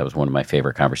 that was one of my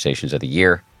favorite conversations of the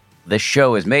year. This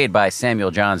show is made by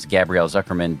Samuel Johns, Gabrielle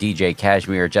Zuckerman, DJ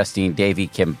Kashmir, Justine Davey,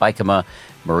 Kim Bikema,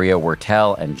 Maria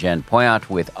Wertel, and Jen Poyant,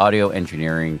 with audio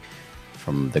engineering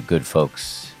from the good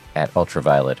folks at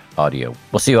Ultraviolet Audio.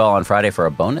 We'll see you all on Friday for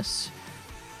a bonus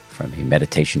from a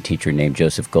meditation teacher named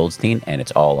Joseph Goldstein, and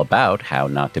it's all about how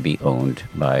not to be owned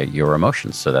by your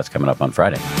emotions. So that's coming up on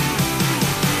Friday.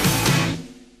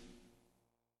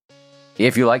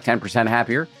 If you like 10%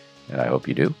 Happier, and I hope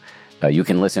you do, you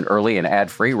can listen early and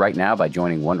ad-free right now by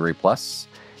joining Wondery Plus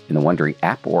in the Wondery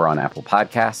app or on Apple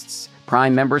Podcasts.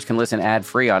 Prime members can listen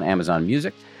ad-free on Amazon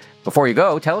Music. Before you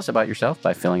go, tell us about yourself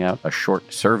by filling out a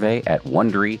short survey at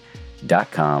Wondery.com.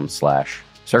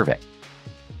 Indeed.com/survey.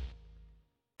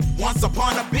 Once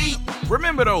upon a beat.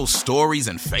 Remember those stories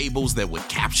and fables that would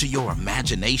capture your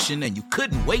imagination and you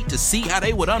couldn't wait to see how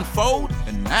they would unfold?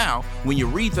 And now, when you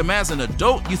read them as an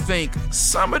adult, you think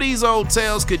some of these old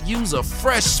tales could use a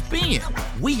fresh spin.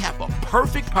 We have a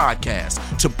perfect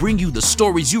podcast to bring you the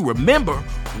stories you remember,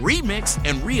 remix,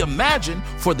 and reimagine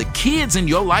for the kids in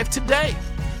your life today.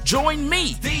 Join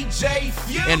me, DJ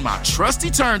Few, and my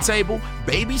trusty turntable,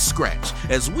 Baby Scratch,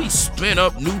 as we spin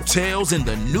up new tales in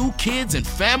the New Kids and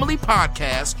Family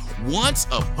podcast, Once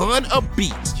Upon a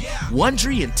Beat.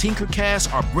 Wondery and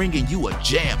Tinkercast are bringing you a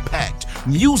jam-packed,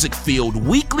 music-filled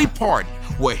weekly party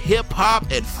where hip-hop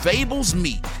and fables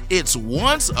meet. It's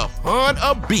Once Upon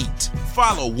a Beat.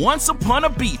 Follow Once Upon a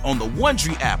Beat on the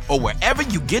Wondery app or wherever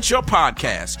you get your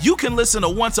podcasts. You can listen to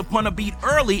Once Upon a Beat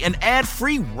early and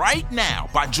ad-free right now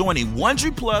by joining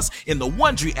Wondery Plus in the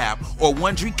Wondery app or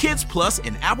Wondery Kids Plus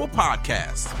in Apple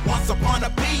Podcasts. Once Upon a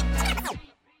Beat.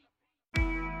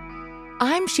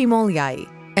 I'm Shimol Yai,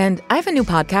 and I have a new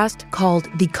podcast called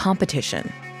The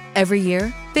Competition. Every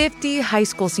year, 50 high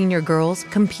school senior girls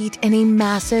compete in a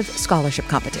massive scholarship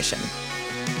competition.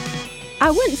 I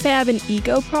wouldn't say I have an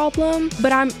ego problem,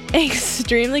 but I'm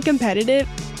extremely competitive.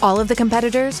 All of the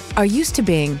competitors are used to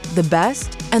being the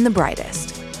best and the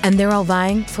brightest, and they're all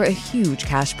vying for a huge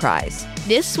cash prize.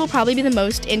 This will probably be the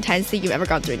most intense thing you've ever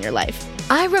gone through in your life.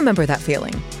 I remember that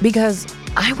feeling because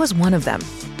I was one of them.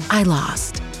 I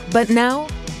lost. But now,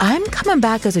 I'm coming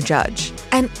back as a judge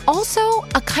and also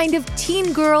a kind of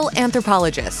teen girl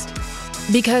anthropologist.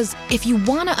 Because if you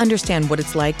want to understand what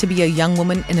it's like to be a young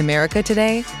woman in America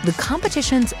today, the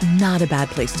competition's not a bad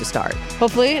place to start.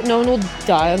 Hopefully, no one will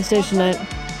die on stage tonight.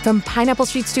 From Pineapple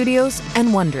Street Studios and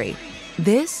Wondery,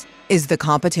 this is The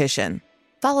Competition.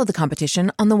 Follow The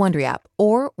Competition on the Wondery app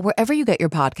or wherever you get your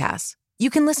podcasts. You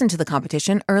can listen to The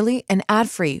Competition early and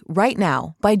ad-free right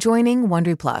now by joining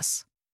Wondery Plus.